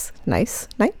 a nice night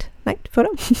photo.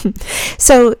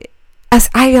 So as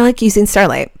I like using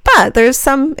starlight, but there's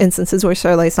some instances where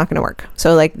starlight's not going to work.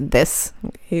 So like this,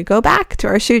 you go back to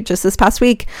our shoot just this past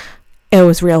week, it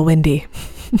was real windy.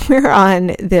 We're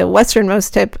on the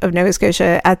westernmost tip of Nova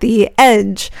Scotia at the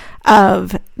edge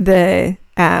of the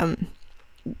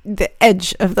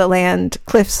edge of the land,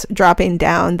 cliffs dropping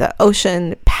down, the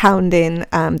ocean pounding,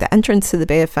 the entrance to the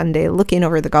Bay of Fundy, looking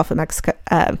over the Gulf of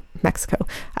Mexico.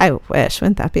 I wish,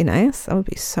 wouldn't that be nice? That would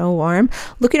be so warm.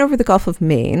 Looking over the Gulf of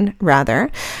Maine,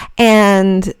 rather,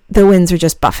 and the winds are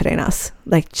just buffeting us,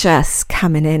 like just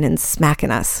coming in and smacking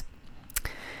us.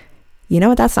 You know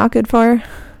what that's not good for?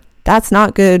 That's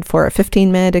not good for a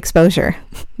 15-minute exposure.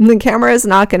 The camera is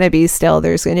not going to be still.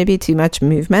 There's going to be too much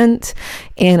movement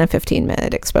in a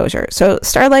 15-minute exposure. So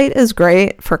starlight is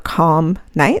great for calm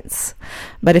nights,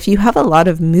 but if you have a lot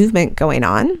of movement going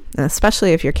on, and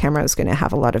especially if your camera is going to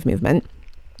have a lot of movement,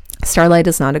 starlight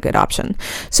is not a good option.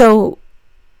 So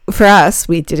for us,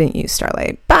 we didn't use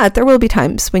starlight, but there will be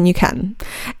times when you can.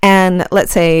 And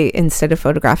let's say instead of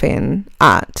photographing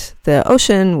at the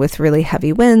ocean with really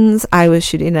heavy winds, I was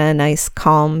shooting a nice,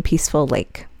 calm, peaceful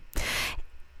lake.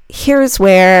 Here's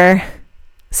where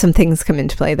some things come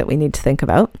into play that we need to think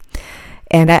about.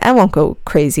 And I won't go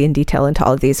crazy in detail into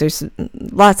all of these. There's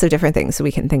lots of different things that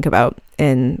we can think about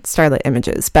in starlight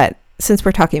images. But since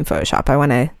we're talking Photoshop, I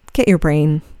want to get your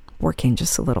brain working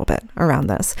just a little bit around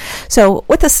this. So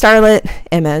with a starlit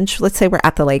image, let's say we're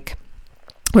at the lake,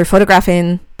 we're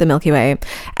photographing the Milky Way,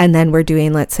 and then we're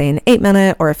doing, let's say, an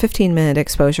 8-minute or a 15-minute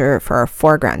exposure for our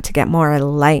foreground to get more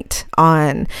light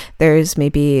on. There's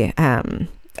maybe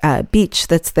a beach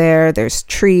that's there. There's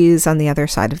trees on the other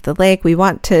side of the lake. We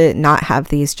want to not have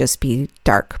these just be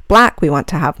dark black. We want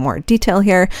to have more detail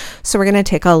here. So we're going to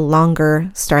take a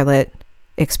longer starlit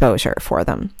exposure for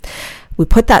them. We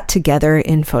put that together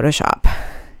in Photoshop.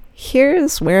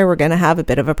 Here's where we're going to have a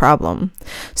bit of a problem.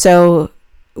 So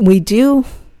we do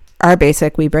our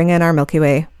basic, we bring in our Milky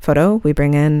Way photo, we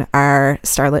bring in our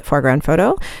starlit foreground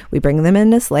photo, we bring them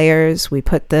in as layers, we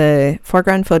put the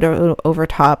foreground photo over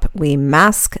top, we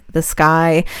mask the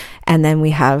sky, and then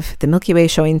we have the Milky Way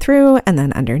showing through, and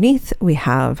then underneath we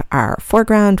have our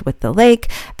foreground with the lake.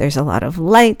 There's a lot of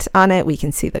light on it. We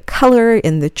can see the color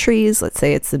in the trees. Let's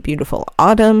say it's the beautiful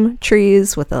autumn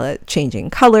trees with the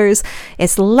changing colors.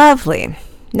 It's lovely.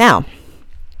 Now,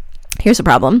 here's a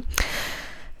problem.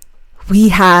 We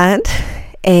had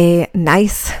a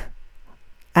nice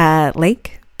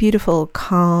lake, beautiful,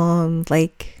 calm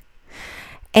lake.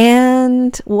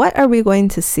 And what are we going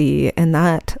to see in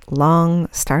that long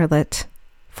starlit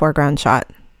foreground shot?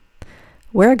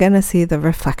 We're going to see the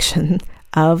reflection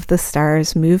of the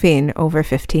stars moving over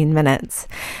 15 minutes.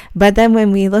 But then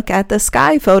when we look at the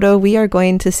sky photo, we are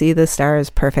going to see the stars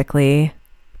perfectly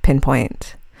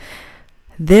pinpoint.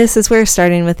 This is where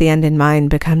starting with the end in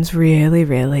mind becomes really,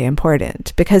 really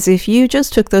important. Because if you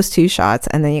just took those two shots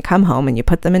and then you come home and you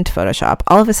put them into Photoshop,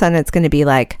 all of a sudden it's going to be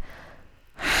like,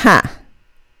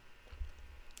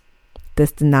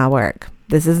 this did not work.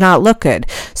 This does not look good.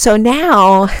 So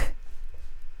now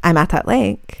I'm at that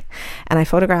lake and I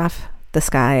photograph the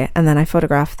sky, and then I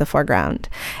photograph the foreground.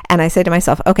 And I say to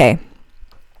myself, okay,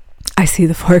 I see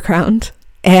the foreground,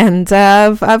 and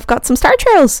I've got some star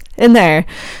trails in there.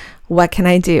 What can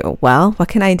I do? Well, what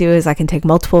can I do is I can take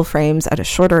multiple frames at a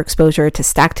shorter exposure to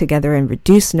stack together and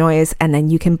reduce noise, and then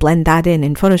you can blend that in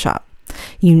Photoshop.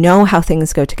 You know how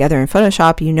things go together in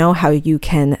Photoshop. You know how you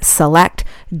can select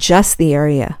just the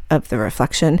area of the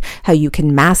reflection, how you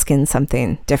can mask in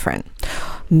something different.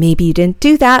 Maybe you didn't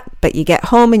do that, but you get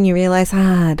home and you realize,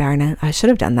 darn it, I should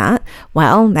have done that.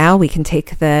 Well, now we can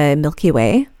take the Milky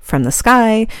Way from the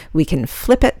sky, we can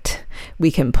flip it, we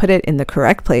can put it in the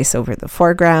correct place over the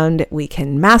foreground, we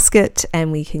can mask it, and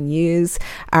we can use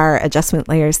our adjustment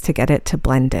layers to get it to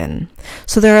blend in.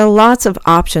 So there are lots of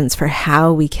options for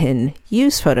how we can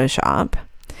use Photoshop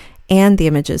and the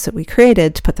images that we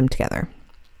created to put them together.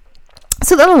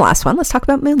 So then the last one, let's talk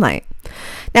about Moonlight.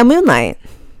 Now Moonlight,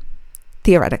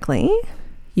 theoretically,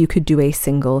 you could do a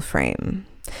single frame.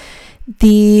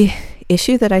 The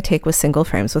issue that I take with single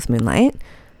frames with Moonlight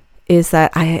is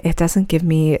that it doesn't give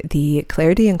me the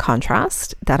clarity and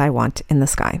contrast that I want in the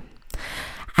sky.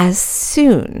 As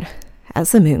soon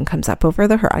as the moon comes up over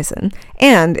the horizon,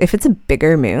 and if it's a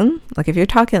bigger moon, like if you're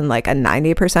talking like a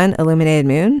 90% illuminated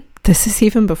moon, this is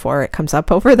even before it comes up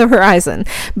over the horizon.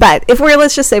 But if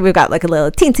let's just say we've got like a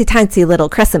little teensy tiny little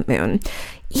crescent moon,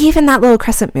 even that little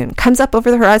crescent moon comes up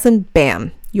over the horizon,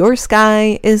 bam, your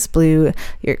sky is blue,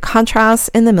 your contrast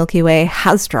in the Milky Way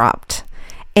has dropped.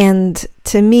 And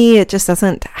to me, it just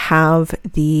doesn't have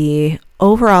the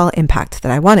overall impact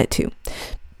that I want it to.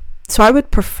 So I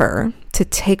would prefer to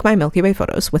take my Milky Way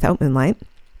photos without moonlight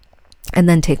and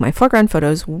then take my foreground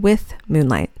photos with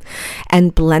moonlight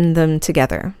and blend them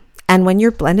together. And when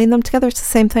you're blending them together, it's the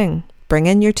same thing. Bring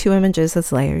in your two images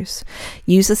as layers.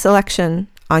 Use a selection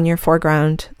on your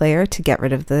foreground layer to get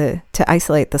rid of to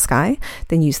isolate the sky,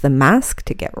 then use the mask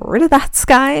to get rid of that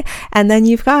sky, and then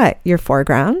you've got your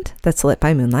foreground that's lit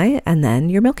by moonlight, and then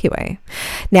your Milky Way.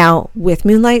 Now, with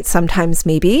moonlight, sometimes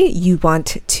maybe you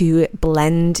want to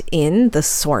blend in the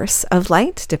source of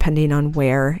light, depending on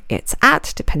where it's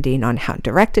at, depending on how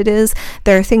direct it is.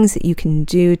 There are things that you can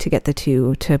do to get the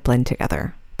two to blend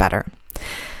together better.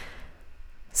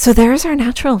 So there's our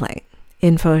natural light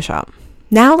in Photoshop.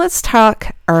 Now let's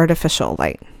talk artificial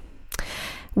light.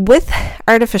 With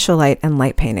artificial light and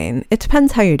light painting, it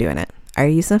depends how you're doing it. Are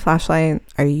you using a flashlight?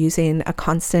 Are you using a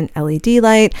constant LED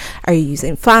light? Are you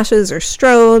using flashes or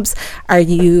strobes? Are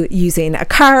you using a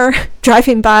car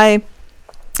driving by?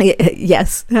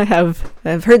 Yes,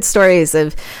 I've heard stories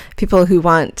of people who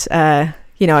want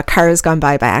a car has gone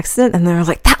by accident and they're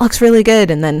like, that looks really good.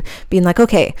 And then being like,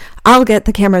 okay, I'll get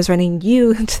the cameras running,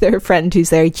 you to their friend who's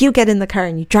there, you get in the car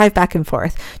and you drive back and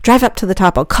forth, drive up to the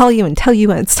top. I'll call you and tell you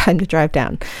when it's time to drive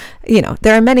down.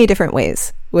 There are many different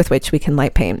ways with which we can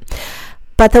light paint.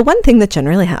 But the one thing that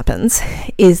generally happens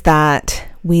is that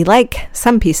we like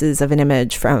some pieces of an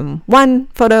image from one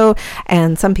photo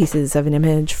and some pieces of an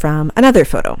image from another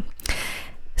photo.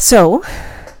 So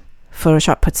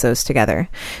Photoshop puts those together.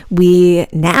 We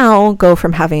now go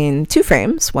from having two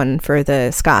frames, one for the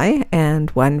sky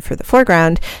and one for the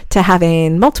foreground, to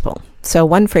having multiple. So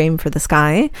one frame for the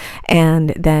sky and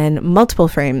then multiple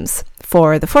frames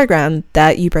for the foreground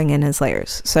that you bring in as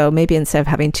layers. So maybe instead of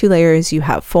having 2 layers, you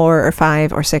have 4 or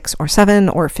 5 or 6 or 7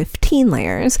 or 15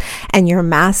 layers, and you're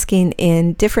masking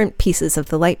in different pieces of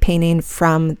the light painting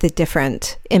from the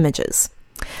different images.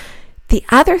 The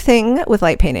other thing with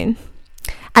light painting,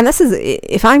 and this is,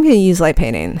 if I'm going to use light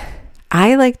painting,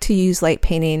 I like to use light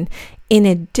painting in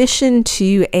addition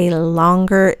to a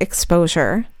longer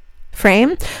exposure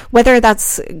frame, whether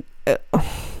that's,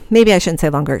 maybe I shouldn't say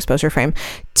longer exposure frame,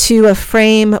 to a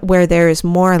frame where there's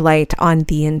more light on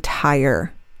the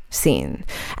entire scene.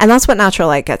 And that's what natural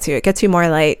light gets you. It gets you more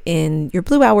light in your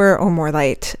blue hour or more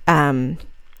light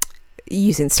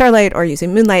using starlight or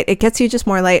using moonlight. It gets you just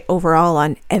more light overall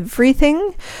on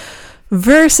everything.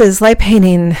 Versus light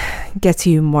painting gets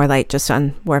you more light just on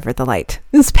wherever the light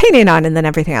is painting on, and then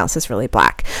everything else is really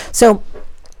black. So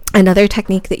another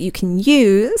technique that you can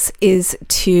use is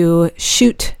to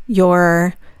shoot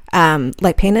your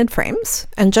light painted frames.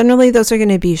 And generally those are going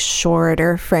to be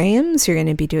shorter frames. You're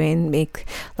going to be make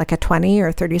like a 20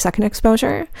 or 30 second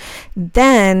exposure.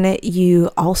 Then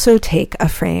you also take a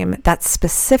frame that's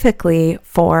specifically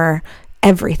for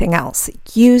everything else,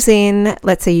 using,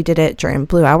 let's say you did it during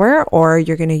blue hour, or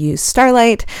you're going to use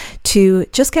starlight to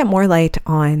just get more light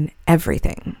on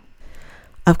everything.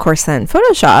 Of course, then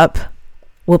Photoshop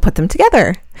we'll put them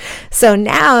together. So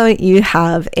now you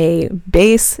have a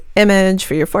base image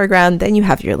for your foreground, then you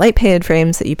have your light painted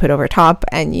frames that you put over top,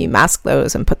 and you mask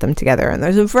those and put them together. And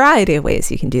there's a variety of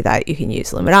ways you can do that. You can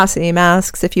use luminosity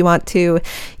masks if you want to.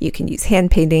 You can use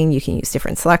hand painting. You can use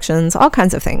different selections, all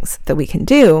kinds of things that we can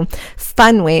do,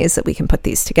 fun ways that we can put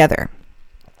these together.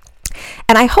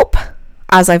 And I hope,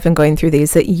 as I've been going through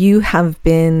these, that you have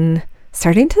been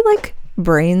starting to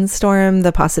brainstorm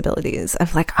the possibilities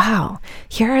of oh,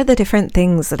 here are the different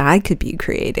things that I could be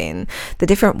creating, the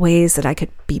different ways that I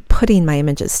could be putting my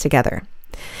images together.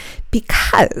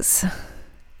 Because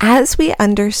as we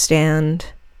understand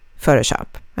Photoshop,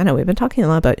 I know we've been talking a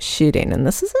lot about shooting, and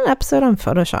this is an episode on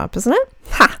Photoshop, isn't it?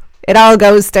 Ha! It all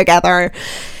goes together.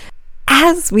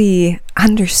 As we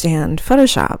understand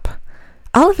Photoshop,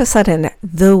 all of a sudden,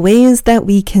 the ways that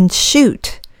we can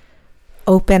shoot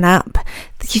open up.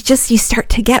 You start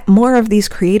to get more of these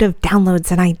creative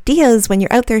downloads and ideas when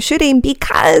you're out there shooting,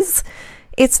 because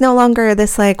it's no longer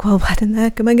this well, what in the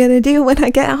heck am I going to do when I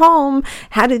get home?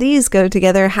 How do these go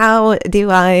together? How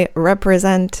do I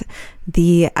represent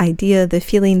the idea, the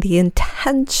feeling, the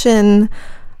intention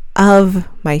of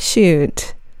my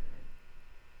shoot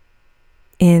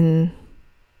in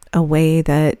a way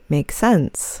that makes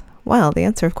sense? Well, the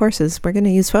answer, of course, is we're going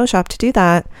to use Photoshop to do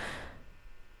that.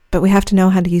 But we have to know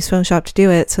how to use Photoshop to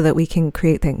do it so that we can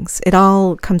create things. It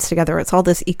all comes together. It's all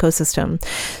this ecosystem.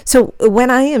 So when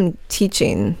I am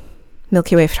teaching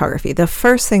Milky Way photography, the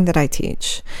first thing that I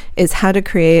teach is how to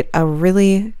create a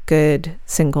really good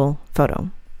single photo.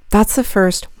 That's the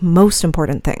first most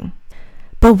important thing.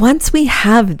 But once we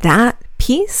have that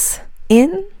piece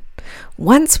in,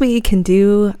 once we can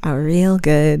do a real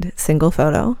good single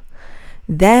photo,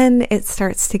 then it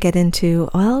starts to get into,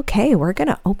 well, okay, we're going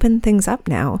to open things up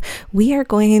now. We are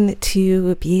going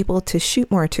to be able to shoot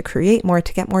more, to create more,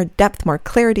 to get more depth, more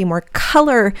clarity, more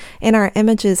color in our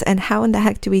images. And how in the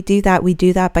heck do we do that? We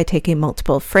do that by taking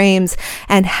multiple frames.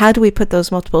 And how do we put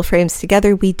those multiple frames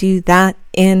together? We do that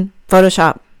in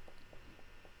Photoshop.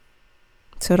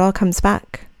 So it all comes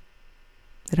back.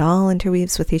 It all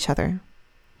interweaves with each other.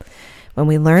 When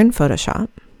we learn Photoshop,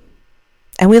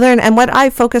 and what I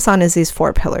focus on is these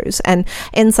 4 pillars. And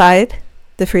inside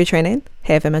the free training,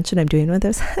 hey, have I mentioned I'm doing with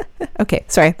this? Okay,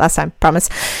 sorry, last time, promise.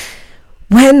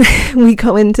 When we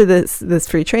go into this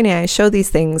free training, I show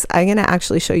these things. I'm going to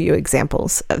actually show you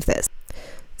examples of this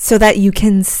so that you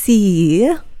can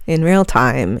see in real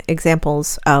time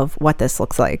examples of what this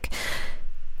looks like.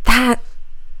 That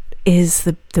is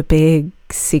the big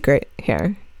secret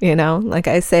here. Like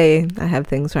I say, I have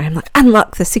things where I'm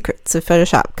unlock the secrets of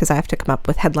Photoshop, because I have to come up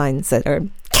with headlines that are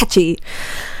catchy.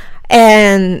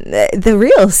 And the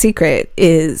real secret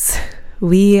is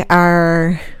we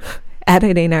are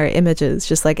editing our images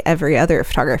just like every other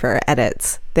photographer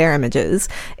edits their images,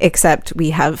 except we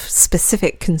have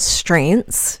specific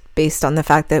constraints based on the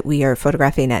fact that we are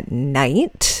photographing at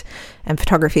night, and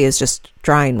photography is just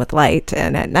drawing with light,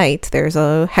 and at night there's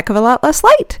a heck of a lot less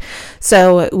light.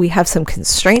 So we have some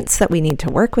constraints that we need to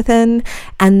work within.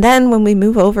 And then when we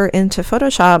move over into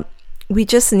Photoshop, we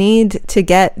just need to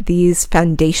get these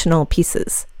foundational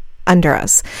pieces under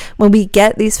us. When we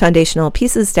get these foundational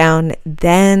pieces down,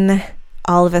 then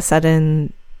all of a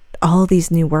sudden all these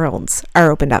new worlds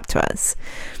are opened up to us.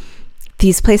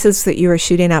 These places that you were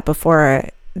shooting at before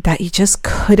that you just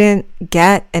couldn't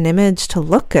get an image to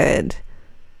look good,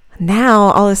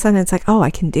 now all of a sudden it's oh, I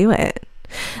can do it.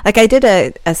 I did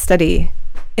a study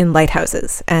in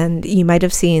lighthouses, and you might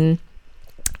have seen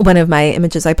one of my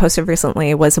images I posted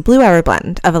recently was a blue hour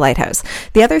blend of a lighthouse.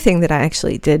 The other thing that I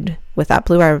actually did with that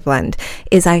blue hour blend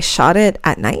is I shot it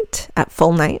at night, at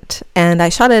full night, and I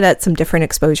shot it at some different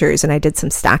exposures, and I did some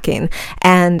stacking,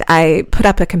 and I put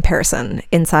up a comparison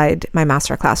inside my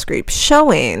masterclass group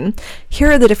showing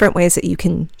here are the different ways that you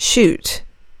can shoot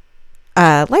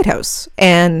a lighthouse.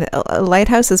 And a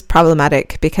lighthouse is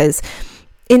problematic because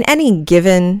in any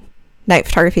given night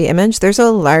photography image, there's a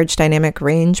large dynamic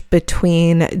range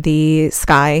between the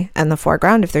sky and the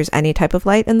foreground if there's any type of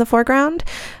light in the foreground.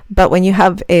 But when you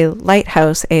have a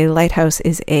lighthouse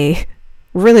is a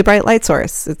really bright light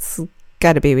source. It's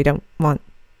got to be. We don't want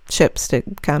ships to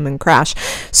come and crash.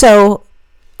 So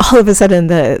all of a sudden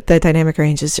the dynamic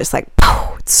range is just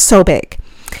poof, it's so big.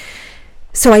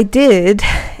 So I did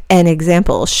an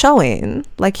example showing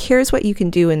here's what you can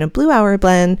do in a blue hour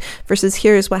blend versus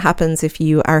here's what happens if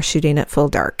you are shooting at full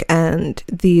dark, and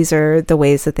these are the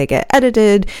ways that they get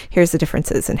edited. Here's the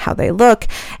differences in how they look.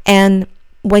 And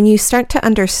when you start to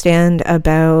understand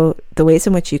about the ways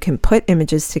in which you can put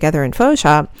images together in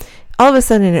Photoshop, all of a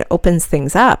sudden it opens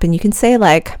things up, and you can say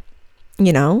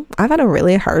I've had a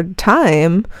really hard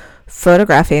time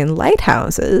photographing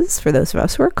lighthouses, for those of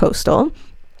us who are coastal,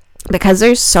 because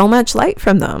there's so much light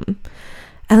from them.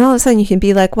 And all of a sudden you can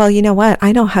be like, well, you know what?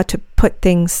 I know how to put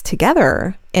things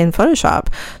together in Photoshop.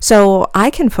 So I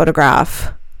can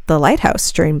photograph the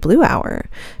lighthouse during blue hour,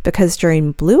 because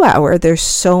during blue hour there's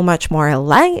so much more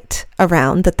light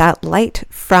around that light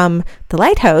from the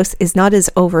lighthouse is not as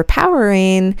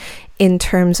overpowering in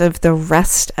terms of the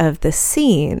rest of the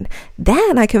scene.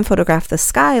 Then I can photograph the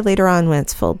sky later on when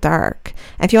it's full dark.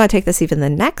 And if you want to take this even the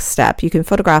next step, you can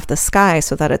photograph the sky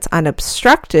so that it's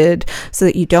unobstructed, so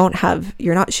that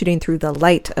you're not shooting through the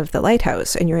light of the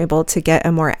lighthouse, and you're able to get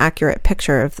a more accurate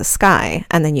picture of the sky.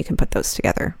 And then you can put those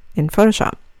together in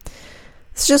Photoshop.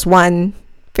 It's just one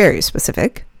very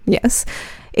specific, yes,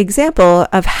 example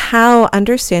of how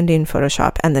understanding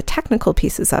Photoshop and the technical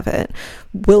pieces of it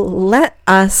will let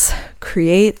us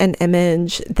create an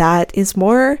image that is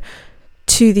more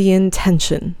to the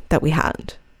intention that we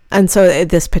had. And so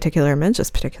this particular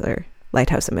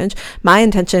lighthouse image, my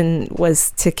intention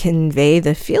was to convey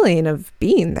the feeling of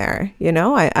being there. You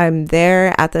know, I'm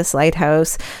there at this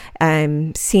lighthouse.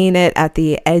 I'm seeing it at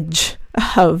the edge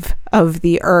of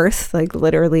the earth, like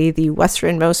literally the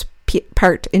westernmost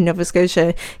part in Nova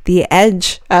Scotia, the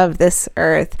edge of this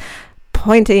earth,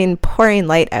 pouring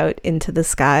light out into the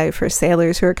sky for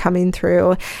sailors who are coming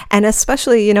through. And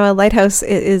especially, you know, a lighthouse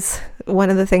is one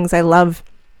of the things I love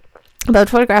about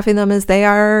photographing them, is they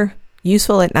are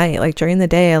useful at night. Like during the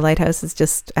day, a lighthouse is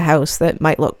just a house that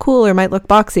might look cool or might look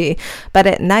boxy, but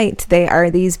at night they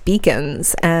are these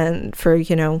beacons. And for,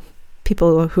 you know,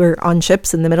 people who are on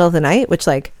ships in the middle of the night, which,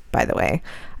 like, by the way,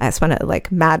 I just want to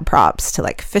like mad props to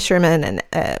like fishermen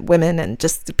and women and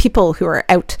just people who are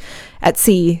out at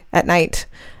sea at night.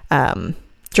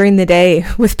 During the day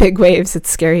with big waves, it's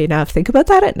scary enough. Think about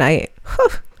that at night.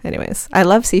 Whew. Anyways, I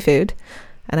love seafood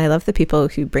and I love the people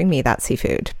who bring me that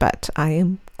seafood, but I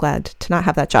am glad to not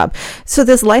have that job. So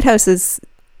this lighthouse is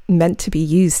meant to be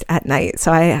used at night.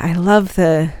 So I love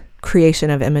the creation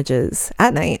of images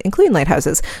at night, including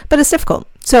lighthouses, but it's difficult.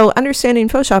 So understanding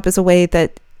Photoshop is a way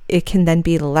that it can then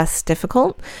be less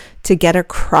difficult to get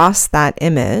across that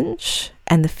image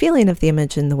and the feeling of the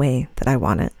image in the way that I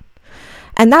want it.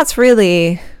 And that's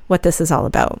really what this is all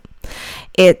about.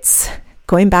 It's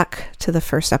going back to the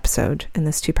first episode in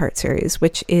this 2-part series,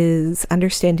 which is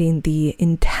understanding the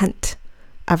intent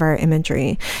of our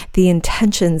imagery, the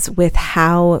intentions with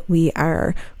how we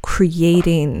are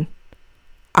creating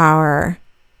our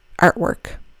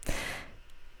artwork,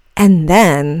 and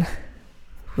then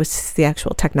what's the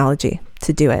actual technology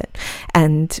to do it.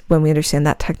 And when we understand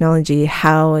that technology,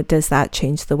 how does that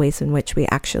change the ways in which we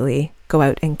actually go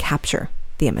out and capture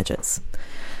the images?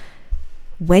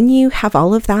 When you have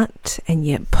all of that and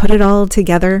you put it all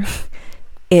together,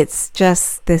 it's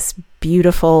just this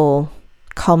beautiful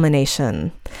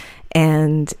culmination.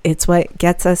 And it's what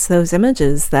gets us those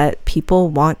images that people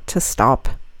want to stop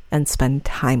and spend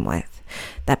time with.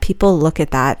 That people look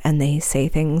at that and they say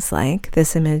things like,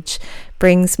 this image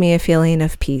brings me a feeling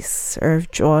of peace or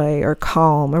of joy or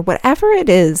calm, or whatever it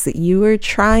is that you are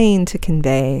trying to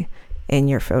convey in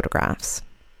your photographs.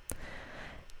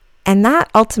 And that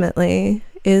ultimately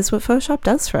is what Photoshop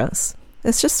does for us.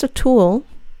 It's just a tool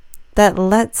that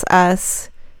lets us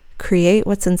create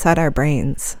what's inside our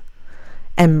brains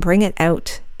and bring it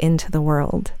out into the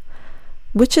world,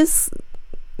 which is,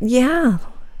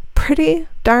 pretty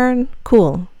darn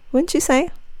cool, wouldn't you say?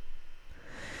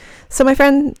 So my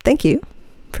friend, thank you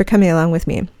for coming along with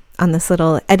me on this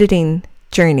little editing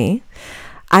journey.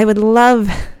 I would love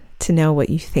to know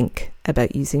what you think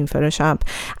about using Photoshop.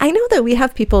 I know that we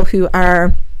have people who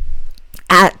are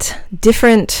at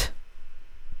different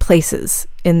places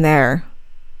in their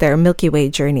Milky Way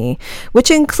journey, which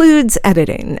includes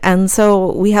editing. And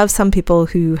so we have some people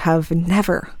who have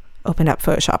never opened up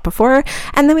Photoshop before,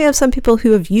 and then we have some people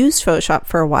who have used Photoshop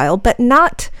for a while, but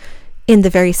not in the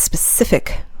very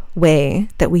specific way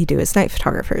that we do as night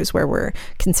photographers, where we're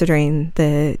considering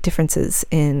the differences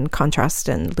in contrast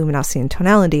and luminosity and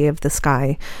tonality of the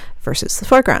sky versus the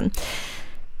foreground.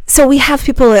 So we have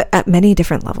people at many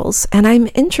different levels, and I'm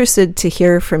interested to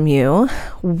hear from you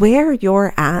where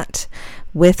you're at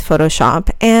with Photoshop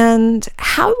and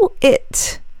how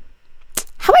it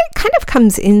kind of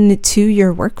comes into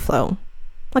your workflow.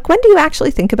 Like, when do you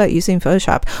actually think about using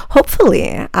Photoshop?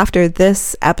 Hopefully, after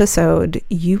this episode,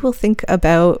 you will think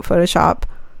about Photoshop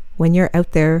when you're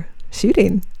out there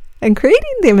shooting and creating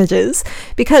the images,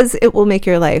 because it will make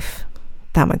your life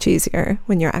that much easier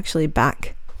when you're actually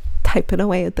back typing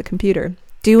away at the computer,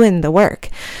 doing the work.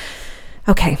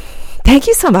 Okay. Thank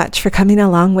you so much for coming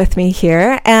along with me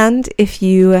here. And if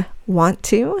you want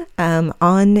to,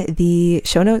 on the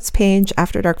show notes page,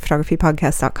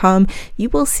 afterdarkphotographypodcast.com, you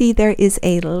will see there is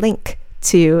a link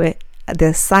to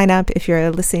the sign up. If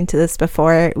you're listening to this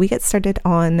before, we get started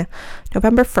on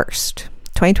November 1st,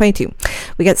 2022.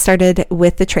 We get started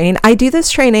with the training. I do this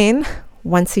training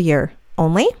once a year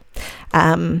only.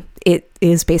 It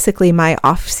is basically my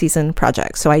off-season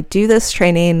project. So I do this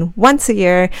training once a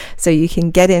year so you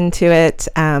can get into it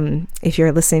if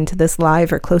you're listening to this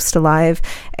live or close to live.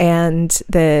 And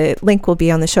the link will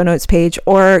be on the show notes page,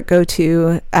 or go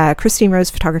to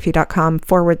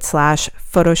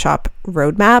ChristineRosePhotography.com/Photoshop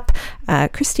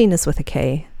roadmap. Christine is with a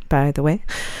K, by the way,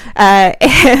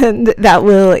 and that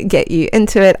will get you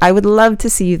into it. I would love to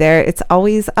see you there. It's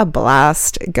always a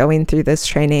blast going through this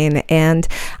training, and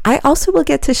I also will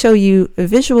get to show you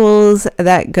visuals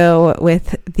that go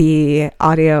with the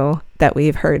audio that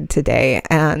we've heard today,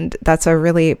 and that's a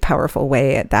really powerful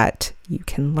way that you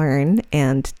can learn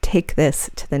and take this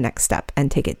to the next step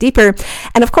and take it deeper.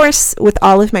 And of course, with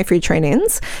all of my free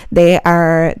trainings, they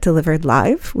are delivered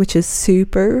live, which is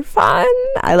super fun.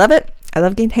 I love it. I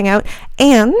love getting to hang out,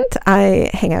 and I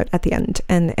hang out at the end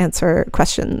and answer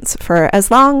questions for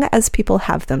as long as people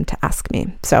have them to ask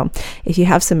me. So if you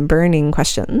have some burning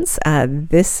questions,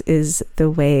 this is the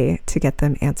way to get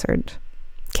them answered.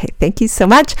 Okay, thank you so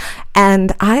much,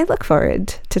 and I look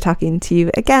forward to talking to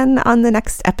you again on the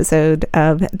next episode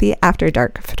of the After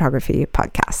Dark Photography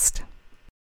Podcast.